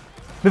Wardenburg.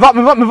 Move up.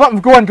 Go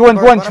on.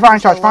 Wardenburg, Fire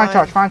and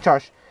push the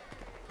charge.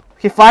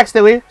 Okay, flag, stay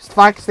away.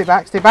 Flag, stay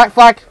back.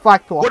 Flag,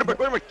 pull off.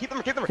 Wardenburg, keep them.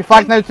 Okay,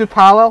 flag now to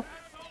parallel.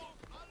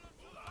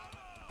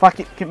 Flag,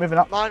 keep moving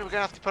up. Mine, we're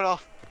gonna have to put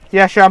off.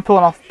 Yeah, sure, I'm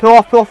pulling off. Pull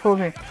off with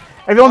me.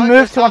 Everyone Mine,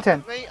 move go to 110.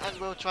 south with me and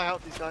we'll try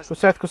help these guys. Go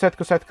south, go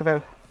south.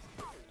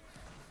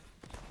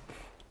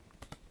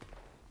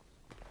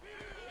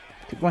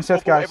 Keep going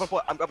south, guys.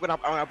 I'm gonna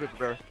help you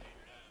prepare.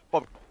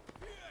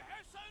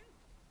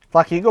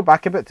 Flag, can you go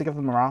back a bit to give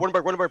them morale?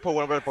 Wardenburg, pull.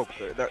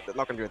 They're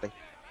not gonna do anything.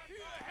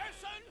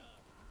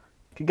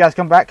 Okay, guys,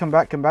 come back. We're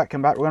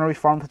gonna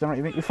reform to the right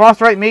me. Reform to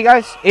the right me,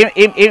 guys.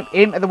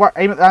 Aim at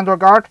the Andour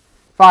guard.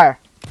 Fire.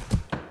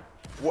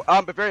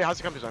 Bavaria, how's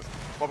the company zone?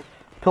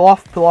 Pull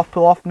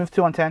off. Move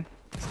to 110.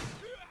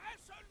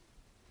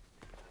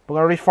 We're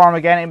gonna reform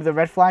again. Aim at the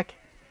red flag.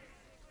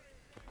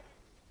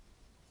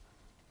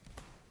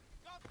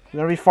 We're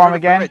gonna reform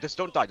again. Just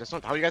don't die.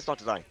 How are you guys not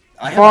to die?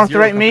 I have Reform to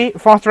zero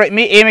right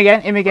me. Aim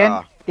again.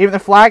 Aim at the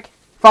flag.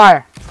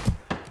 Fire.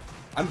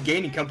 I'm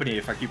gaining company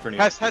if I keep running.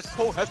 Hess,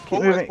 pull.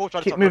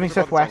 Keep moving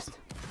southwest.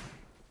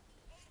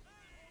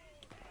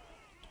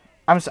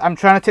 I'm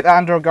trying to take the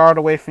Andour guard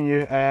away from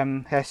you,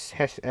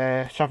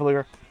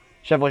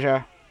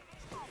 Chevalier.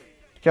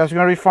 Guys, we're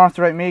gonna reform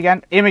to right me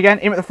again. Aim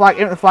at the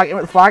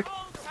flag.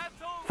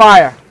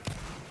 Fire.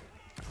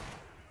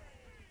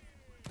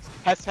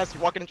 Hess,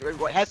 you're walking into two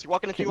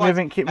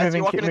lines. Keep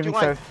moving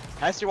south.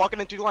 Hess, you're walking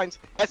into two lines.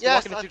 Hess, Yes, you're I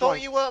walking into two thought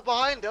lines. you weren't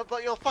behind her,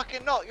 but you're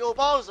fucking not. You're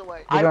miles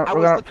away. We're I was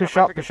gonna looking push at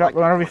my up. freaking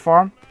We're gonna flag.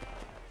 reform.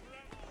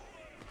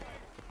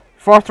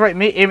 Fourth right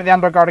me. Aim at the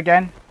Andour guard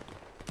again.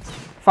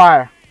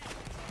 Fire.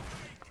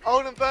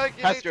 Oldenburg,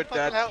 you Hess, need you're to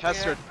fucking dead. help me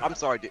Hess, here. I'm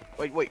sorry, dude.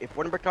 Wait. If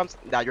Wardenburg comes,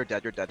 nah, you're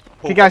dead. Okay,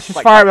 Pull, guys, just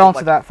flag, fire flag, well into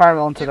flag.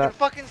 that. You can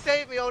fucking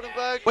save me,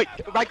 Oldenburg. Wait,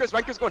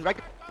 Ranker's going.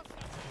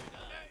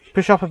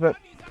 Push up a bit.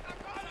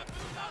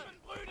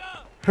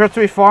 Prepare to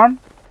reform.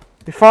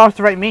 Reform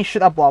to right me. Shoot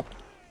that blob.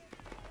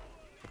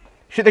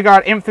 Shoot the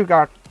guard. Aim through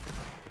guard.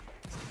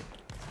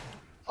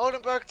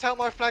 Oldenburg, tell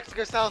my flags to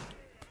go south.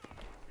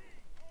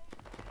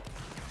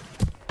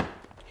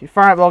 Keep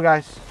firing at will,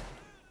 guys.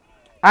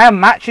 I am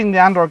matching the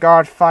Andour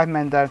guard. 5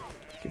 men down.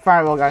 Keep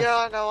firing at will, guys. Yeah,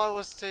 I know. I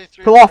was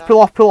 2-3. Pull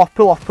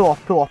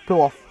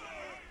off.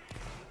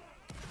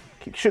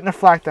 Keep shooting their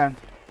flag down.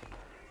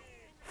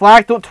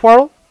 Flag, don't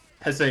twirl.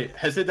 Hesse,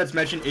 that's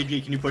mentioned.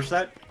 AG, can you push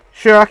that?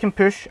 Sure, I can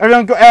push.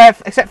 Everyone go,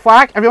 except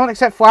flag. Everyone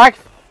except flag.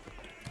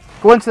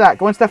 Go into that.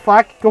 Go into their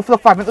flag. Go for the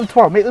flag. Make them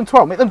twirl. Make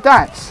them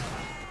dance.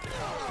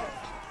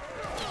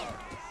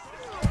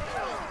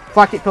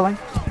 Flag, keep pulling.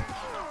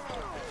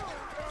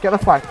 Get the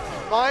flag.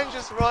 Mine,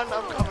 just run.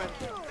 I'm coming.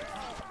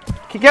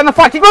 Keep getting the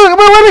flag. Keep going.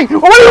 We're winning. Oh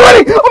my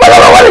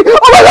god, we're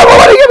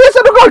winning. Give me a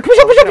center guard. Push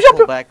up.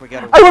 Pull back, we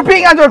gotta Oh, we're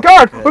beating Andour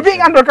guard. We're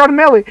beating Andour guard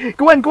melee.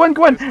 Go in.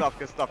 Good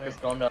stuff. It's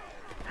gone down.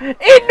 Ain't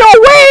no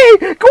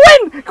way! Go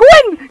in!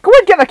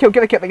 Get that kill,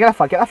 get that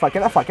flag,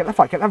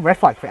 get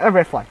that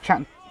red flag.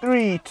 Chant.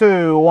 3,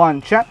 2,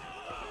 1, chant.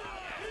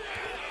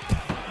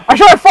 I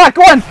shot a flag,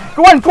 go in!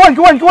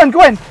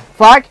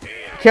 Flag,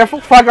 careful,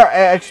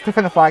 flag, just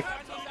defend the flag.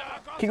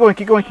 Keep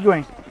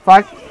going.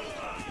 Flag.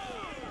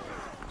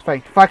 It's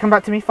fine. Flag come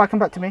back to me. Keep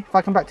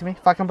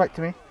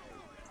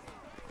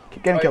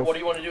getting Alright, kills. what do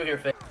you want to do here,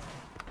 Finn?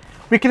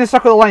 We can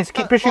encircle the lines,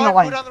 keep pushing the Mine,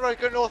 line. Go down the road.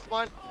 Go north,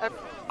 mine.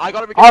 I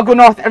gotta be. I'll go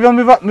north. Everyone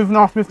move up. Move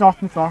north.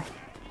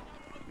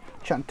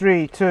 Chant.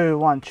 3, 2,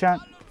 1.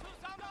 Chant.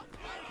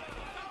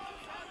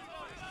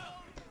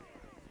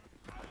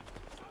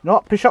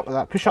 No, push up with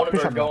that. Push up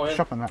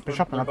on that.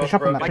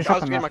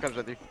 My guns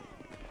with you.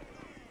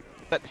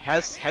 That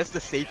has the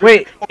savior.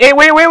 Wait.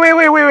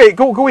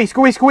 Go east.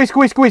 Go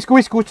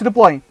to the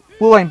blind.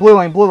 Blue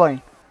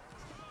line.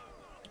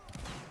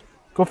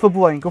 Go for the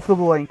blue line, go for the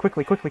blue line.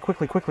 Quickly, quickly,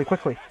 quickly, quickly,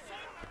 quickly.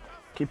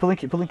 Keep pulling,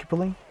 keep pulling, keep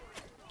pulling.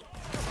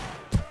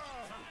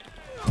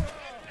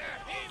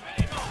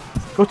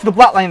 Go to the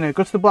black line now,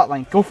 go to the black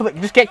line. Go for the,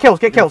 just get kills,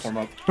 get kills.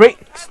 Break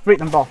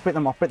them off, break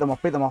them off, break them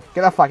off, break them off.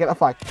 Get that flag, get that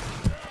flag.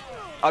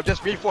 I'll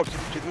just reinforce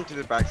to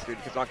the backs, dude.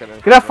 He's not gonna.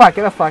 Get that flag,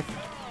 get that flag.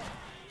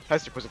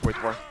 Has to push the points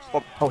more.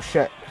 Oh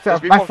shit.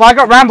 My flag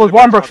got rambled,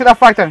 Warrenberg, shoot that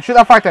flag down, shoot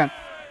that flag down.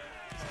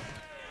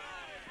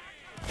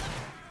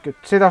 Good,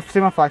 see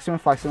my flag, see my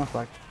flag, see my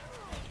flag.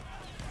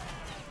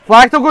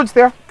 Flag, don't go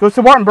there. Goes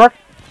to Wartenberg.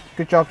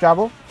 Good job,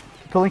 Jabbo.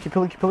 Keep pulling, keep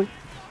pulling, keep pulling.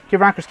 Okay,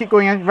 Rankers, keep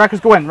going in. Rankers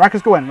go in,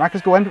 Rankers go in,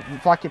 Rankers go in.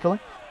 Flag, keep pulling.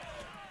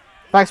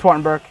 Thanks,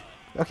 Wartenberg.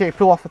 Okay,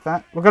 pull off with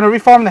that. We're going to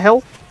reform the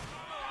hill.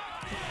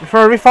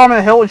 Before we reform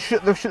the hill and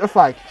shoot the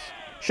flags.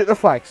 Shoot the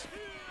flags.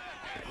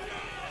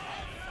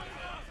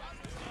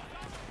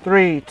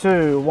 3,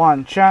 2,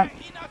 1, chant.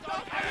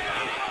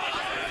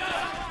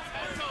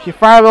 Keep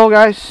fire well,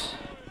 guys.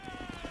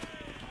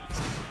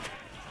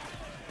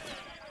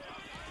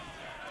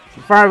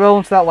 Fire well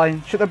into that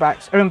line. Shoot their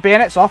backs. Everyone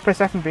bayonets off.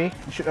 Press F and B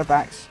and shoot their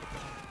backs.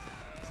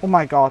 Oh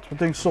my god, we're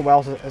doing so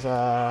well as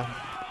a.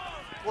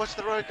 Watch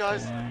the road,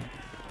 guys.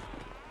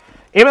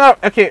 Aim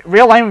at that. Okay,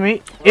 real line with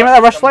me. Aim at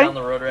that rush line. Aim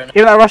at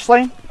that rush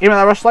line. Aim at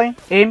that rush line.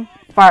 Aim.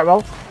 Fire it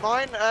well.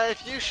 Mine.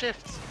 If you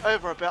shift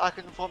over a bit, I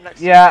can form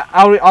next. Yeah,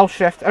 I'll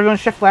shift. Everyone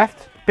shift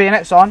left.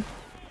 Bayonets on.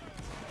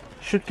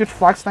 Shoot. Good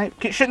flag snipe.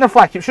 Keep shooting their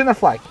flag. Keep shooting their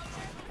flag.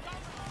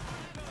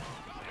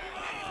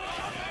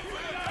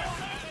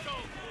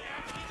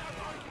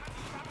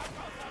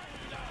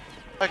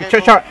 Okay,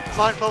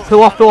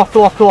 pull off, pull off,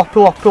 pull off, pull off,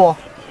 pull off, pull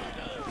off.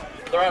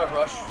 They're out of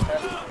rush.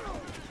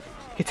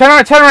 Okay, turn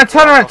around, turn around,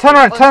 turn around, turn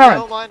around, turn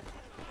around.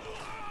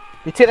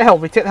 We take the hill,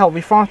 we take the hill.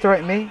 We farm to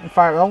right me and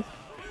fire it well.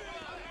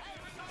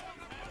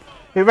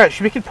 Wait,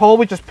 Rich, we could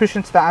probably just push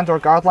into the Andour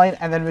guard line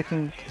and then we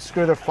can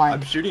screw their flank.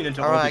 I'm shooting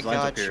into all these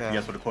lines up here. If you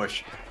guys want to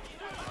push.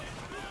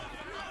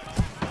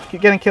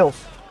 Keep getting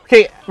kills.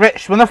 Okay,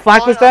 Rich, when the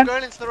flag goes down,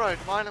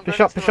 push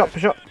up, push up,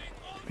 push up.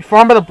 We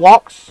farm by the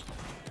blocks.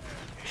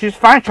 She's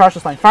fire and charge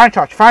this line. Fire and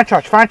charge, fire and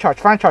charge, fire and charge,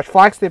 fire and charge.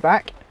 Flag, stay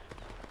back.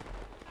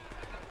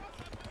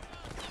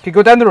 Okay,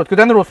 go down the road,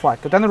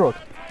 flag. Go down the road.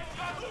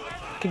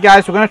 Okay,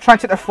 guys, we're going to try and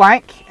take the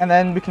flank, and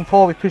then we can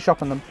probably push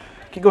up on them.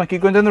 Keep going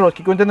down the road,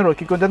 keep going down the road,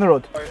 keep going down the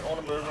road. Alright,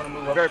 on we're going to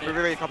move up.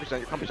 Very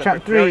competent.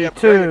 Chant 3,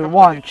 2,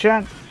 1,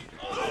 chant.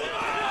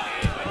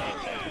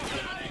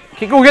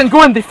 Okay, go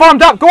in, they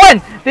farmed up, go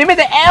in! They made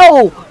the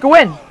L! Go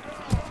in!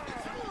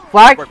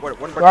 Flag?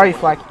 Where are you,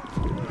 flag?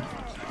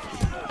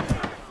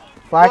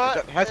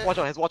 Flag. Has watch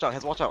out.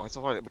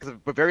 Because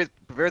Bavaria's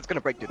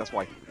gonna break, dude, that's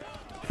why.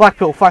 Flag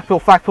pull,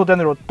 down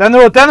the road,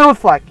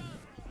 flag.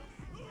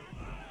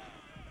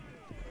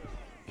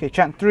 Okay,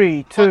 chant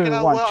 3,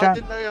 2, 1, chant. I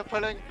didn't know you were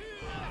pulling.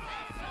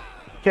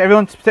 Okay,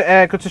 everyone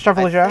go to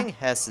Chevalier. I think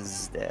Hesse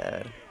is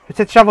there. Go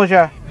to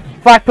Chevalier.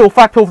 Flag pull,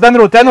 down the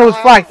road,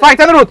 flag,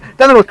 down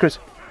the road, Cruz.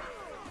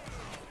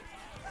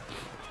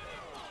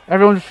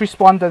 Everyone just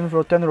respawn down the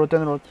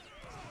road.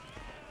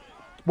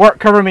 Work,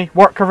 cover me.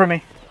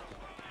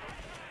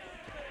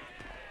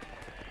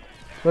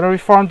 We're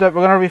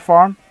gonna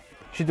reform.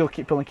 Should do.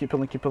 Keep pulling.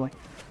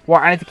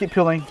 What? I need to keep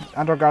pulling.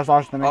 Andour guard's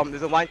larger than me.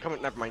 There's a line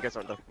coming. Never mind, guys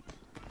aren't done.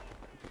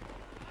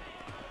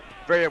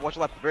 Very watch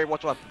left. Oh.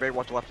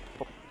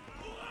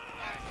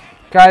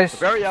 Guys,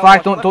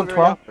 flag, don't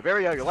twirl.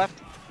 Very your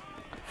left.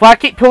 Flag,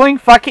 keep pulling.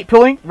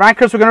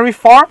 Rankers, we're gonna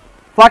reform.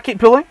 Flag, keep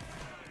pulling.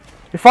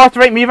 Reform to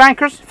right me,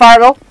 Rankers. Fire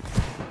it well.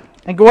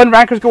 And go in,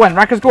 Rankers, go in.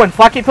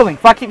 Flag, keep pulling.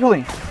 Flag, keep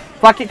pulling,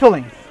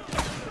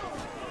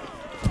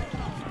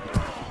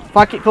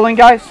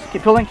 guys.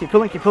 Keep pulling.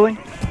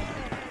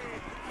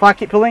 Flag,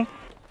 keep pulling.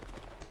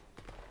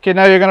 Okay,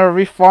 now you're gonna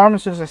reform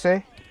as soon as I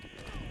say.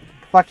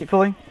 Flag, keep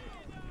pulling.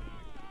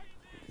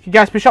 Okay,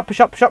 guys, push up.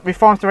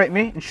 Reform to right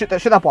me and shoot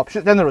that blob.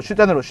 Shoot down the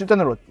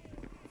road.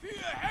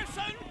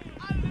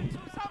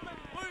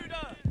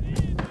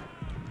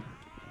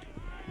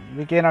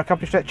 We gain our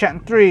company stretch. Chat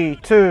in 3,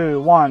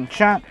 2, 1,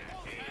 chat.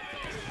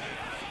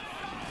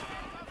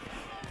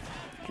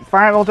 Keep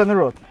firing all down the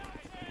road.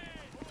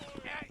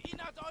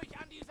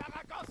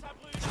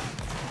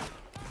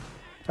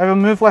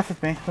 Everyone move left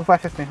with me.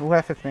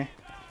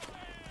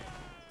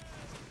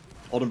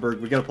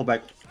 Oldenburg, we gotta pull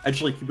back.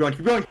 Actually, keep going.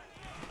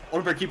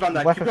 Oldenburg, keep on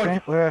that. Left with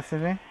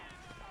me.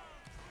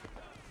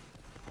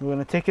 We're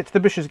gonna take it to the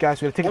bushes, guys.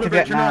 We're gonna take it to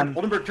Vietnam.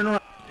 Oldenburg, turn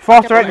around.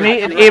 Fall to right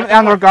me and aim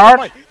down their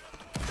guard.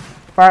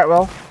 Fire it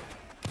well.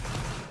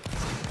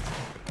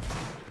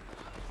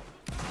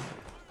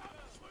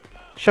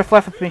 Shift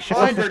left with me.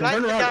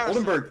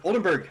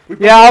 Oldenburg.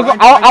 Yeah,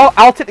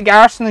 I'll take the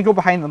garrison and go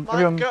behind them.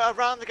 Everyone go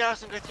around the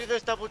garrison, go through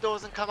those double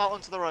doors, and come out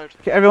onto the road.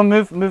 Okay, everyone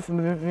move with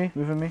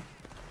me.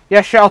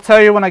 Yeah, sure. I'll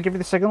tell you when I give you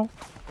the signal.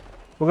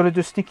 We're gonna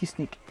do sneak.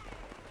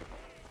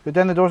 Go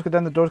down the doors.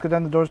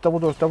 Double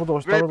doors. Cover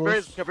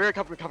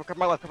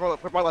my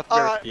left.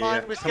 Alright,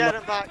 mine, we scared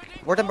him back.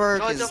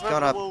 Wartenberg is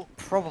gonna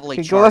probably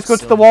charge. Let's go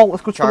to the soon.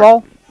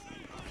 wall.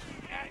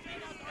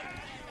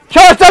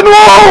 Charge down the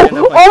wall!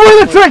 Over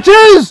the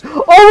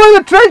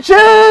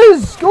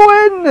trenches! Go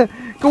in!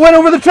 Go in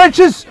over the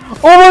trenches!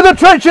 Over the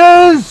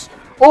trenches!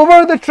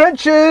 Over the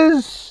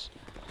trenches!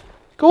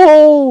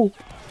 Go!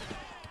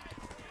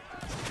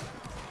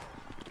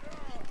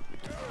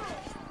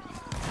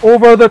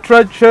 Over the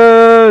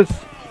trenches!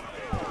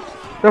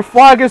 Their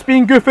flag is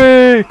being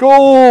goofy!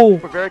 Go!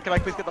 Bavaria, can I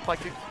please get the flag,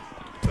 dude?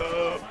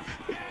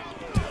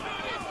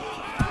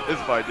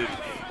 It's fine, dude.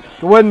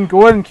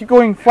 Go in, keep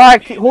going.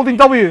 Flag, keep holding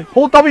W.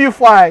 Hold W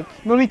flag.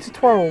 No need to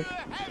twirl.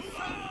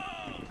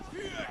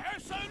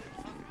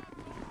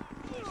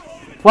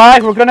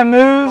 Flag, we're gonna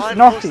move Mine,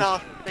 northeast.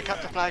 south. Pick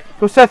up the flag.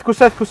 Go south, go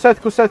south, go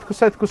south, go south, go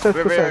south, go south,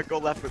 go Bavaria, south. go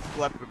left,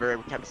 Bavaria,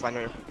 we can't sign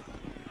here.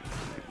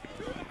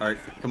 Alright,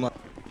 come on.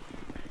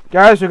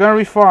 Guys, we're gonna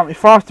reform.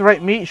 Reform to the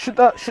right meat. Shoot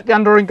the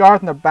Andorian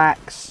guard in their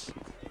backs.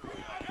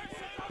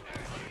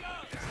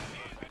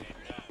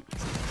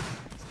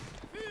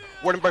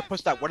 Wardenberg,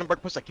 push that,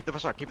 keep the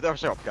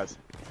pressure up, guys.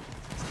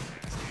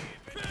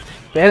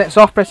 Bennett's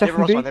off, press F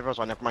and B. Everyone's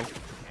on, never mind.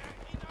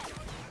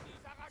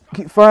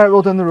 Keep fire at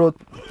will down the road.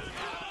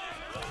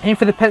 Aim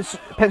for the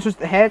pincers at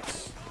the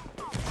heads.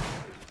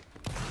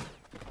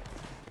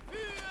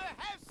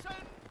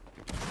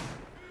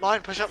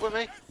 Mine, push up with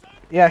me.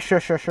 Yeah,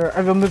 sure.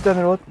 Everyone move down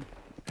the road.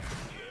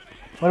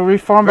 We're gonna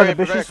reform by the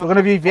bushes. We're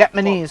gonna be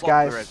Vietnamese,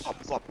 guys.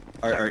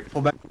 Alright,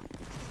 pull back.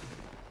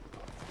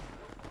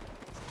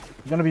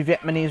 We're gonna be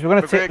Vietnamese. We're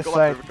gonna take the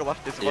side.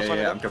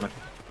 Yeah, I'm coming.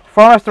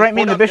 Farm left to right,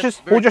 meet in the bushes.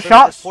 Hold your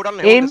shots.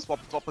 Aim.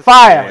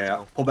 Fire.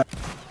 Yeah, pull back.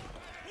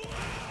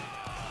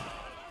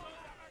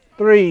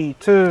 3,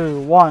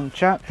 2, 1.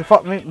 Chat. Move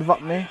up me. Move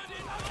up me.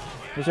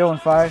 0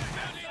 and 5.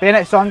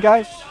 Bayonets on,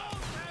 guys.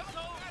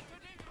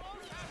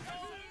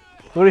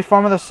 We'll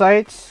reform on the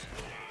sides.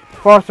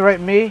 Far to right,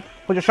 me.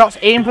 Hold your shots.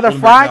 Aim for their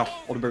flag.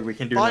 Oldenburg, we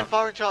can do Mine, now.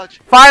 fire in charge.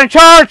 Fire and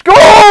charge.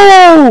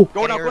 Go!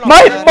 Go now,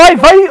 My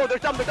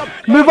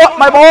fight. Move up,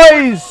 my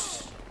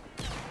boys.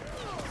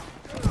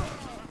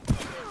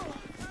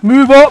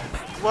 Move up.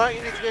 Work,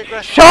 you need to be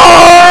aggressive.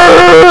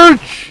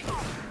 Charge!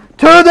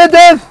 To the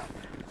death!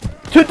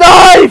 To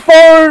die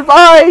for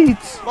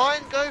fight!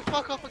 Mine, go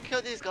fuck off and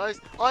kill these guys.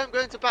 I'm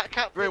going to back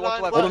cap the Wait, what's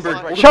line. left? work Oldenburg,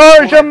 side. Oldenburg.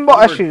 Charge them!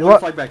 Oldenburg, Actually,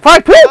 Oldenburg, what? flag back.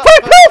 Flag pull!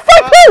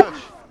 Flag pull!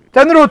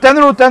 Down the road, down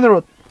the road, down the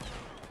road!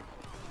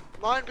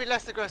 Mine, be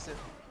less aggressive.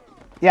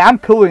 Yeah, I'm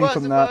pulling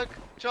from that.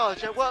 Württemberg,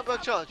 charge. Yeah,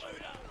 Württemberg, charge.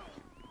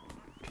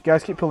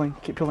 Guys, keep pulling,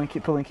 keep pulling,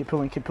 keep pulling, keep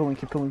pulling, keep pulling,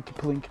 keep pulling, keep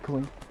pulling, keep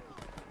pulling.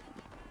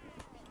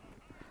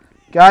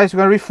 Guys, we're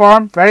gonna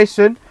reform very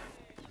soon.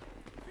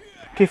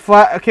 Okay,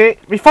 flat. Okay,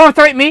 reform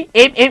to right me.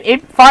 Aim.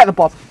 Fire at the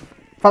bob.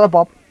 Fire at the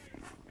bob.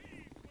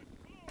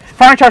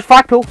 Fire and charge.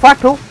 Flag pull.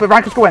 But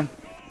rankers go in.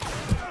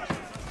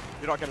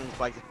 You're not getting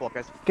flags, pull up,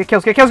 guys. Get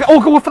kills. Oh,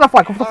 go for the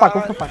flag. Go for the flag.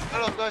 Go for the flag.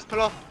 Pull off, guys,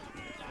 pull off.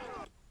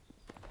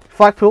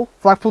 Flag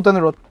pull down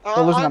the road.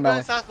 We're losing that I'm melee.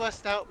 going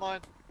southwest out,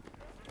 mine.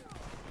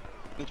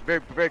 It's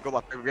very good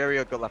left,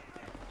 very good left.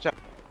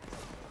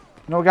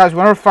 No, guys,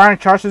 we're gonna fire and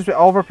charge as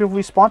all of our people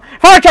respawn.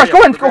 Fire and charge.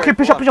 Go in. Yeah, Okay,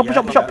 push up. Push up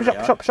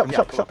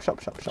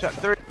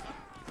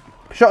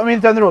Push up with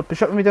me down the road.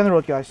 Push up with me down the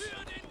road, guys.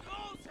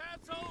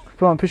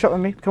 Come on, push up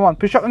with me. Come on,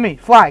 push up with me.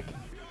 Flag.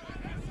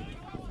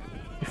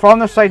 You fall on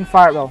their side and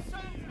fire it well.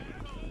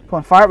 Come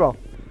on, fire it well.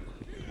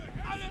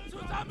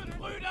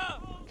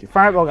 Keep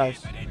firing it well,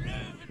 guys.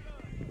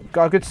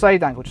 Got a good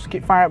side angle. Just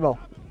keep firing it well.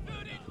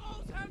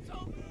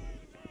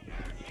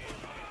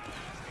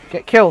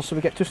 Get kills so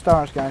we get 2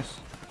 stars, guys.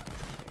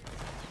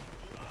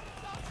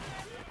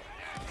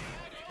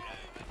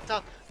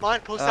 Mine,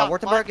 pull south.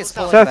 Württemberg is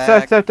pulling South,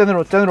 back. down the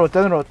road.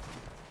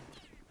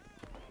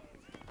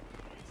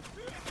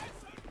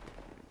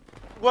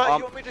 What,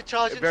 you want me to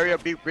charge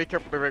it? Be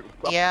careful, very.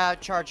 Yeah,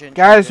 charging.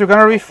 Guys, we're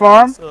gonna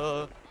reform.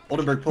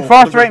 Oldenburg, pull.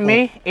 Reform to right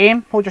me.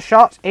 Aim. Hold your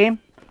shots. Aim.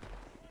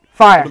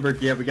 Fire.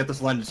 Oldenburg, yeah, we get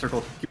this line in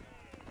circle.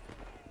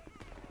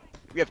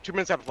 We have 2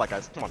 minutes after flag,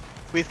 guys. Come on,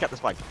 please get this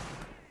flag.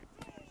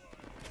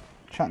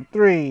 Chant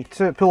 3,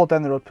 2. Pull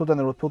down the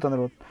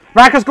road.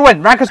 Rankers go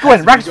in. Rankers fire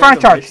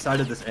and charge. Right side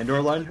of this Andour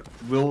line,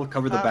 we'll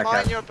cover the back Mine,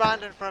 half. you're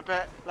abandoned for a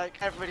bit.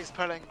 Like, everybody's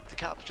pulling to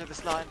capture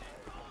this line.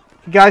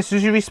 Guys, as soon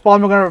as you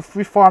respawn, we're gonna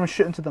reform and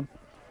shoot into them.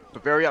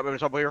 Bavaria, I'm in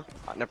trouble here.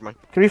 Never mind.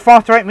 Can we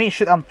reform to right me?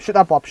 Shoot them. Shoot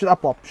that bob. Fire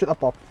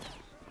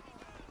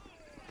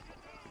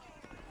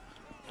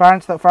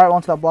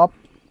onto that blob.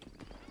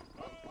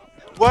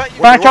 What?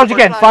 Fire and charge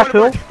again. Flag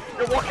pull.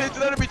 You're walking into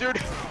the enemy, dude.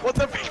 What's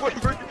up,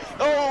 Wardenberg?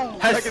 Oh!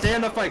 Hesse, stay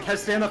on the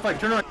flag,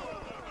 turn around.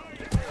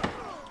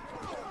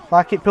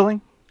 Flag, keep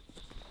pulling.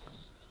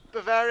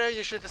 Bavaria,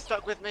 you should have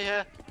stuck with me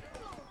here.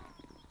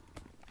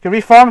 Can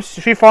reform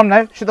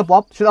now. Shoot that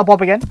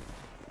blob again.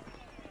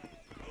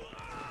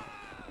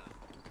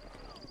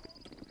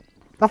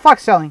 That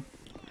flag's selling.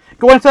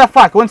 Go into that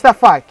flag. Flag's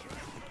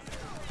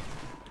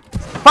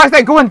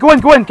there. Go in.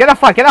 Get that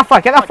flag. Hold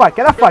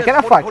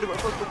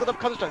up,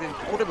 counter-strike.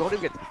 Hold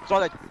him, Saw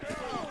that.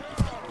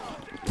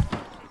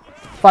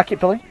 Flag, keep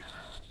pulling.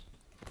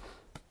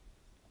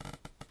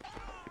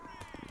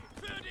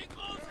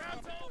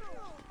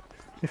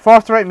 You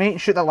force to right me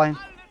and shoot that line.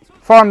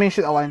 Farm me and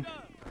shoot that line.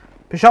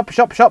 Push up. We're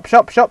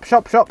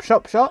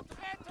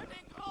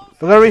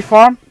gonna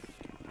reform.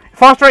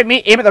 Before strike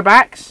meet, aim at their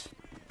backs.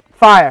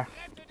 Fire.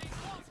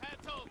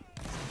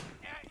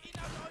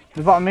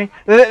 Move on me.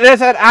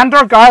 There's an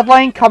Andour guard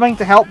line coming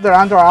to help their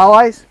Andour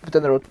allies. Put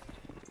in the road.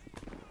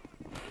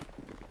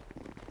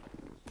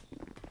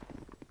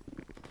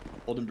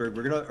 Oldenburg,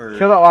 we're gonna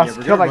Kill that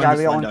last. Kill that guy.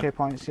 We got 1k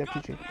points. Yeah,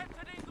 PG.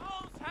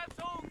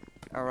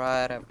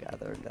 Alright, I've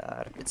gathered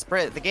that.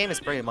 The game is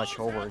pretty much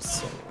over,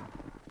 so...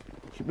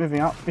 Keep moving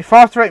up.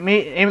 Before strike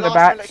meet, aim at the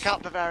Last minute backs.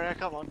 cap Bavaria,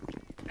 come on.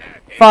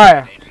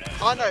 Fire.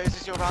 Oh no, this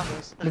is your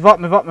Ramblers. Move up,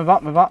 move up, move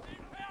up, move up.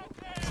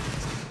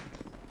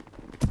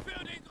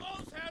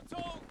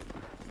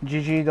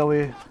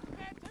 GGW.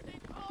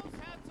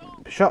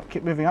 Push up,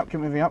 keep moving up, keep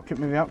moving up, keep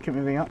moving up, keep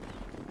moving up.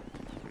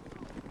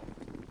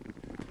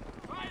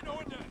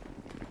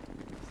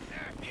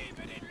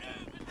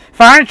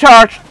 Fire and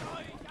charge!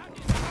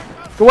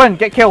 Go in,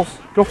 get kills.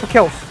 Go for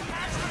kills.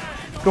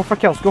 Go for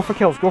kills, go for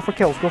kills, go for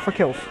kills, go for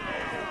kills.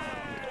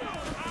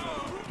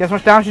 Get as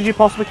much damage as you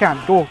possibly can.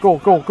 Go, go,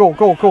 go, go,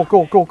 go, go,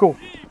 go, go, go.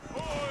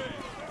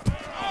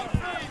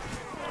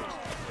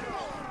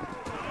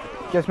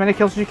 Get as many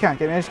kills as you can.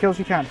 Get as many kills as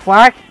you can.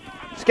 Flag!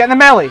 Just get in the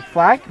melee.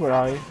 Flag, where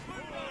are you?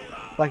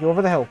 Flag,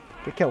 over the hill.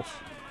 Get kills.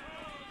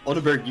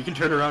 Oldenburg, you can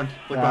turn around.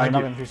 Look Yeah, behind not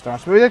you. getting 3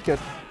 stars. But we did good.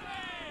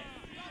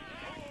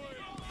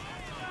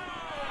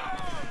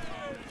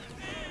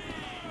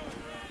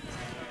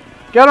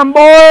 Get 'em,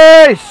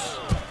 boys!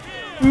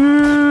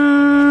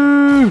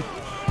 Ooh.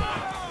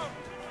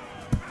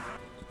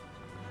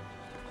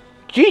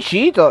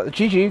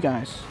 GG,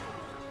 guys.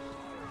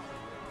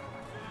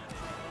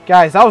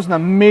 Guys, that was an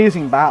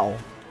amazing battle.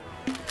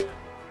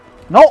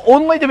 Not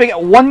only did we get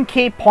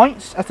 1k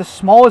points at the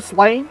smallest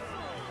line,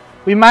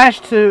 we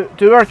managed to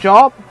do our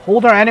job,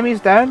 hold our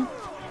enemies down,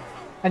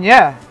 and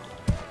yeah,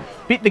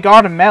 beat the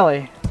guard in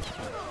melee.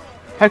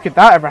 How could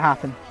that ever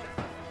happen?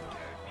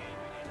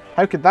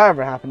 How could that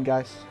ever happen,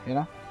 guys? You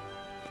know?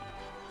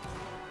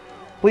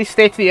 Please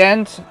stay to the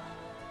end.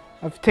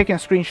 I've taken a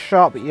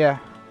screenshot, but yeah.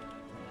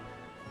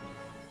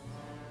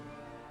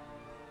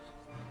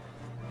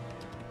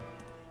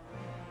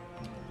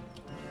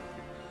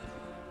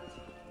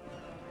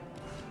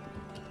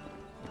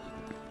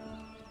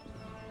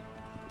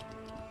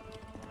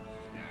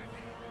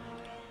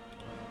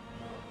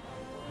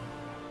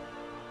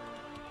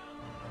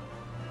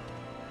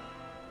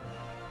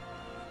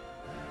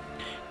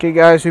 Okay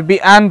guys, we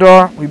beat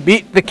Andour. We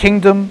beat the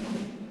kingdom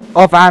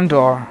of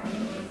Andour.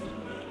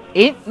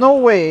 Ain't no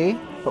way,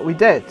 but we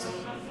did.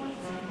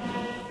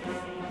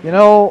 You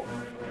know,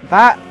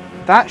 that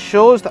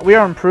shows that we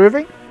are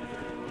improving.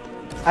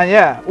 And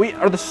yeah,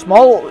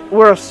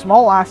 we're a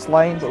small ass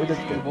line, but we did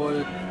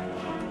good.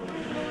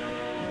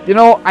 You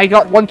know, I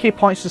got 1k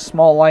points to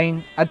small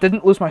line. I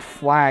didn't lose my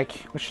flag,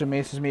 which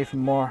amazes me even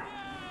more.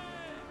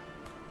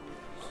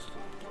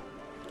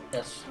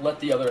 Yes, let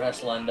the other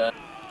Hesse line die.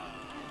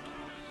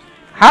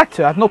 Had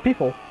to, I had no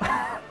people.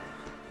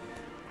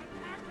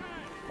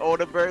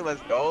 Oldenburg,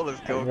 let's go. Let's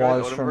go. It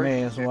guys. was for Oldenburg,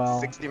 me as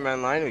well.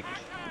 60-man line.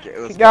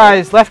 Let's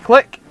Guys, left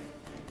click.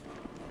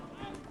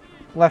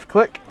 Left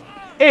click.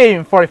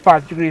 Aim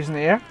 45 degrees in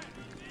the air.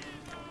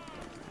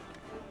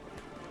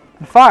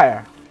 And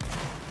fire.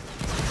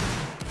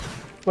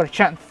 We're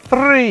chanting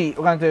 3.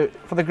 We're going to do,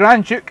 for the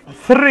Grand Duke,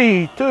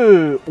 3,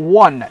 2,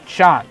 1,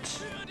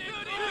 chant.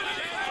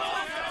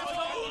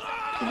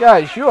 You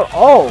guys, you're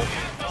all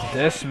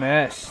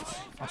dismissed.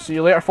 I'll see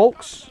you later,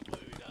 folks.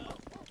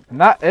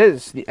 And that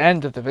is the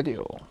end of the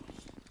video.